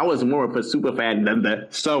season, I was more of a superfan than the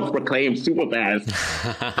self-proclaimed superfans.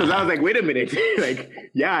 Because I was like, wait a minute. Like,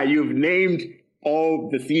 yeah, you've named all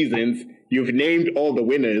the seasons, you've named all the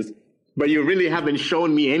winners, but you really haven't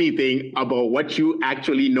shown me anything about what you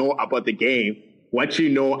actually know about the game. What you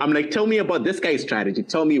know, I'm like, tell me about this guy's strategy.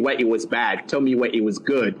 Tell me why it was bad. Tell me why it was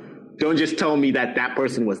good. Don't just tell me that that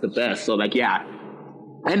person was the best. So like, yeah.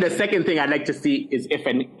 And the second thing I'd like to see is if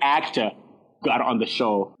an actor got on the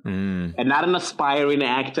show. And not an aspiring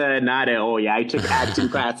actor, not I took acting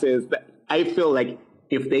classes. I feel like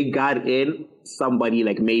if they got in somebody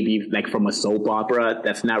like maybe like from a soap opera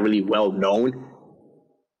that's not really well known,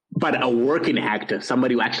 but a working actor,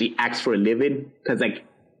 somebody who actually acts for a living. Because like,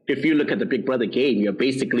 if you look at the Big Brother game, you're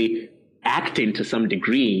basically acting to some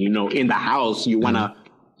degree, you know, in the house, you want to,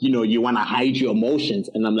 you want to hide your emotions.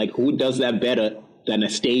 And I'm like, who does that better than a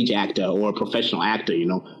stage actor or a professional actor, you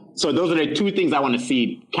know? So those are the two things I want to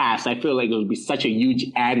see cast. I feel like it would be such a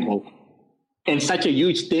huge angle and such a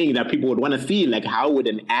huge thing that people would want to see. Like, how would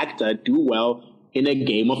an actor do well in a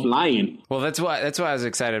game of lying? Well, that's why I was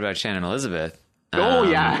excited about Shannon Elizabeth. Oh,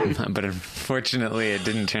 yeah. But unfortunately, it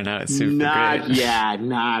didn't turn out super great. Yeah,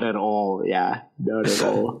 not at all. Yeah, not at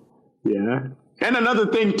all. Yeah. And another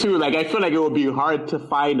thing, too, like, I feel like it would be hard to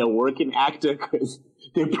find a working actor because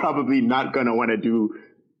they're probably not going to want to do,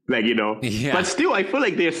 like, you know. Yeah. But still, I feel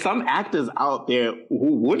like there's some actors out there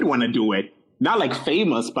who would want to do it. Not like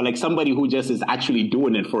famous, but like somebody who just is actually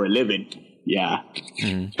doing it for a living. Yeah.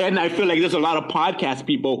 And I feel like there's a lot of podcast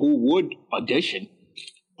people who would audition.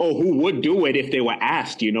 Or who would do it if they were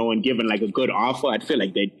asked, you know, and given like a good offer. I'd feel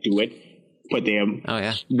like they'd do it, put their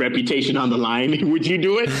reputation on the line. Would you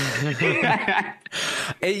do it?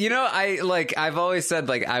 You know, I've always said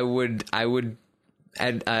like I would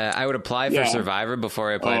apply for Survivor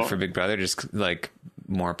before I applied for Big Brother, just like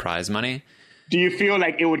more prize money. Do you feel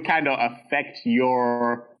like it would kind of affect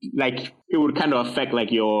your, like, what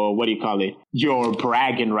do you call it? Your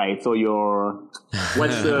bragging rights or your,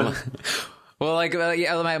 what's the... Well, like, my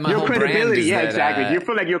your whole credibility, brand is exactly. Do you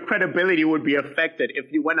feel like your credibility would be affected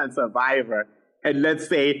if you went on Survivor and let's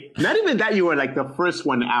say, not even that you were like the first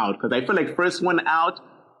one out, because I feel like first one out,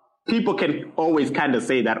 people can always kind of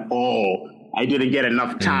say that, oh, I didn't get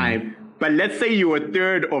enough time. But let's say you were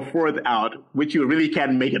third or fourth out, which you really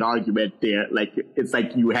can't make an argument there. Like, it's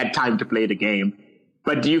like you had time to play the game.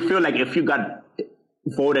 But do you feel like if you got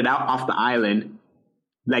voted out off the island,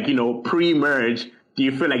 like, pre-merge, do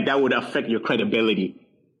you feel like that would affect your credibility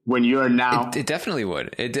when you're now? It definitely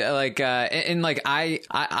would. I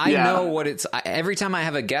know what it's. Every time I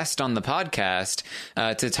have a guest on the podcast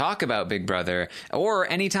to talk about Big Brother, or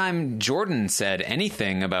anytime Jordan said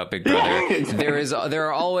anything about Big Brother, there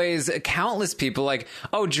are always countless people like,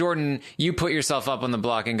 "Oh, Jordan, you put yourself up on the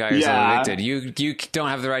block and got yourself evicted. You don't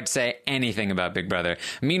have the right to say anything about Big Brother."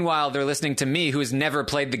 Meanwhile, they're listening to me, who's never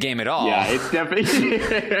played the game at all. Yeah, it's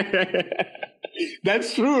definitely.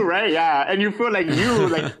 That's true, right? Yeah. And you feel like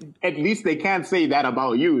at least they can't say that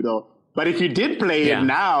about you, though. But if you did play it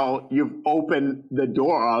now, you've opened the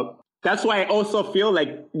door up. That's why I also feel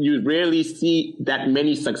like you rarely see that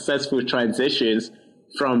many successful transitions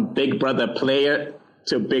from Big Brother player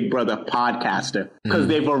to Big Brother podcaster. Because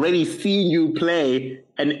they've already seen you play,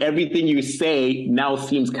 and everything you say now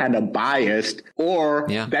seems kind of biased, or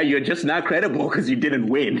that you're just not credible because you didn't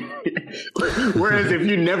win. Whereas if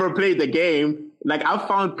you never played the game, like I've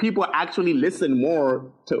found people actually listen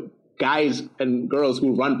more to guys and girls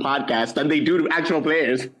who run podcasts than they do to actual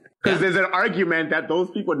players. Because there's an argument that those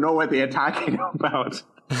people know what they're talking about.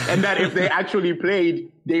 And that if they actually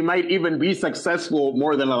played, they might even be successful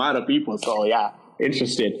more than a lot of people. So yeah,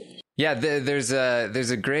 interesting. Yeah, there's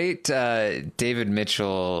a great David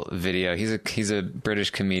Mitchell video. He's a British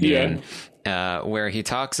comedian where he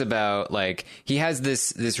talks about, like, he has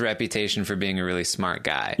this reputation for being a really smart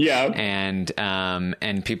guy. Yeah,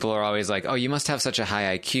 and people are always like, "Oh, you must have such a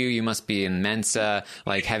high IQ. You must be in Mensa.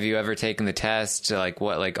 Like, have you ever taken the test? Like,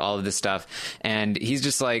 what? Like all of this stuff." And he's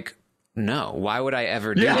just like, no, why would I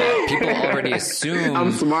ever do that? People already assume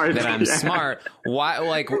I'm smart. Smart. Why?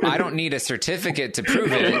 Like, I don't need a certificate to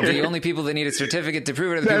prove it. The only people that need a certificate to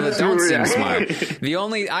prove it are the people that don't seem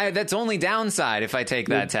smart. That's only downside if I take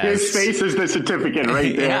that test. His face is the certificate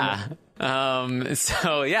right there. Yeah.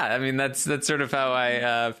 So yeah, I mean, that's sort of how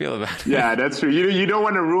I feel about it. Yeah, that's true. You don't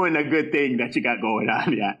want to ruin a good thing that you got going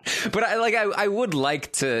on. Yeah. But I would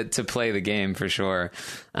like to play the game for sure.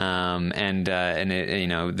 And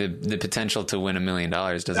it, the potential to win $1 million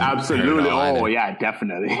doesn't absolutely. Oh yeah,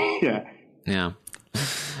 definitely. Yeah. Yeah.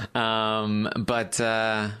 But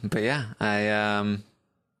yeah, I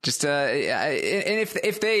just and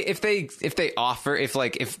if they offer,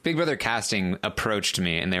 if Big Brother Casting approached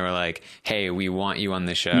me and they were like, "Hey, we want you on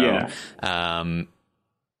the show," I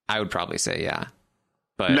would probably say yeah.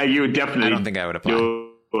 But like, you would definitely. I don't think I would apply.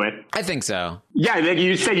 Do it. I think so. Yeah, like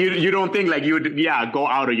you say, you don't think like you would go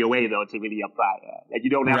out of your way though to really apply. Like you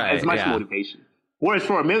don't have as much motivation. Whereas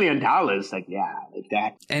for $1 million, like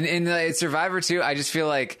that. And in Survivor 2, I just feel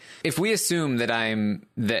like if we assume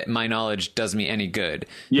that my knowledge does me any good,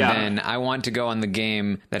 then I want to go on the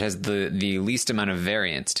game that has the least amount of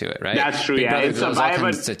variance to it, right? That's true. Big Brother, it's Survivor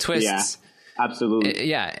comes to twists. Yeah,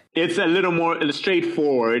 absolutely. It's a little more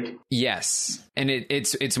straightforward. Yes, and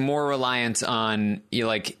it's more reliant on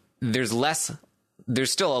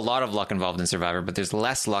there's still a lot of luck involved in Survivor, but there's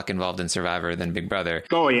less luck involved in Survivor than Big Brother.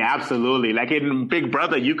 Oh, yeah, absolutely. Like in Big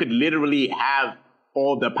Brother, you could literally have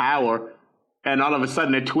all the power, and all of a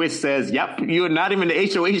sudden a twist says, "Yep, you're not even the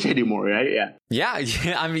HOH anymore," right? Yeah. Yeah.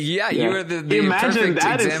 I mean, you were the imagine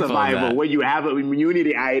that in Survivor where you have an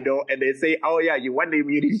immunity idol and they say, "Oh yeah, you won the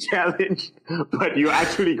immunity challenge, but you're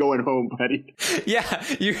actually going home, buddy." Yeah,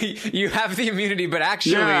 you have the immunity, but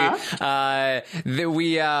actually,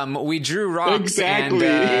 we drew rocks, and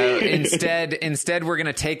instead we're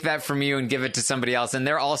gonna take that from you and give it to somebody else, and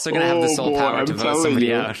they're also gonna have the sole power to vote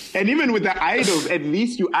somebody out. And even with the idols, at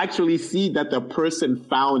least you actually see that the person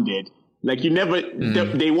found it. Like you never,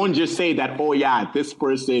 they won't just say that, "Oh yeah, this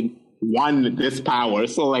person won this power."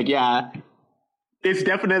 So like, yeah, it's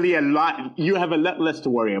definitely a lot. You have a lot less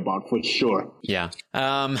to worry about for sure. Yeah.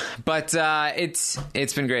 But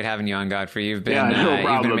it's been great having you on, Godfrey. You've been, no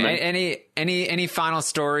problem. Any final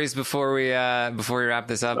stories before we wrap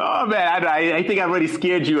this up? Oh man, I think I've already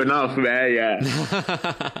scared you enough, man.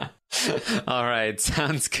 Yeah. All right,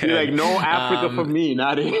 sounds good. You're like, no Africa for me,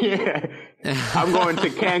 not here. I'm going to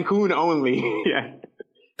Cancun only. Yeah.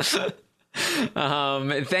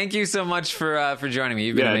 Thank you so much for joining me.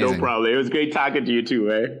 You've been amazing. No problem. It was great talking to you too,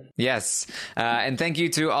 man. Yes, and thank you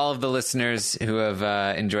to all of the listeners who have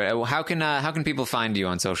enjoyed. How can people find you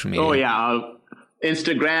on social media? Oh yeah,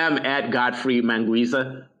 Instagram at Godfrey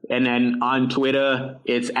Manguiza, and then on Twitter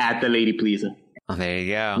it's at the Lady Pleaser. Oh, there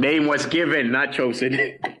you go. Name was given, not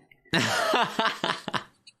chosen.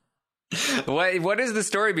 What is the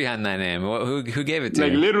story behind that name? Who gave it to you?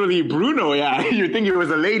 Like literally Bruno, yeah. You think it was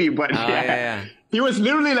a lady, but yeah. He was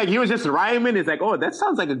literally like, he was just rhyming. It's like, oh, that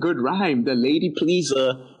sounds like a good rhyme. The Lady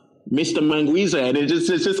Pleaser, Mr. Manguiza. And it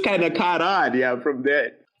just kind of caught on, from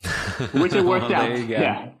there. which it worked out. There you go.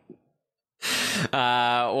 Yeah.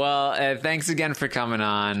 Thanks again for coming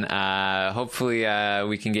on. Hopefully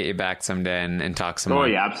we can get you back someday and talk some more. Oh,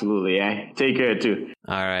 yeah, absolutely. Yeah. Take care, too.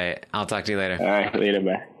 All right. I'll talk to you later. All right. Later,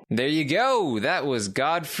 bye. There you go. That was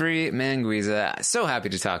Godfrey Manguiza. So happy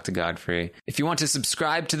to talk to Godfrey. If you want to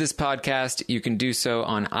subscribe to this podcast, you can do so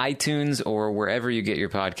on iTunes or wherever you get your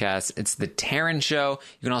podcasts. It's The Taran Show.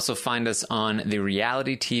 You can also find us on the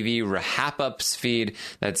reality TV Rahap Ups feed.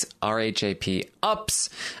 That's RHAP Ups.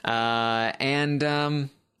 And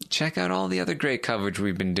check out all the other great coverage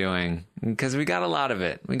we've been doing, because we got a lot of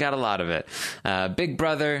it. Big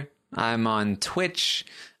Brother. I'm on Twitch.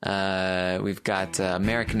 We've got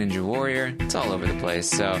American Ninja Warrior. It's all over the place.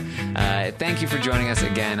 So thank you for joining us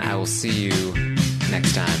again. I will see you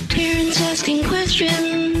next time. Taran's asking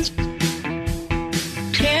questions.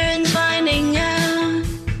 Taran's finding out.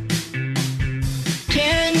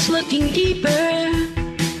 Taran's looking deeper.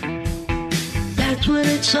 That's what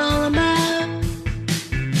it's all about.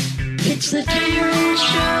 It's the Taran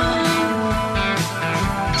Show.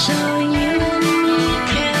 So you and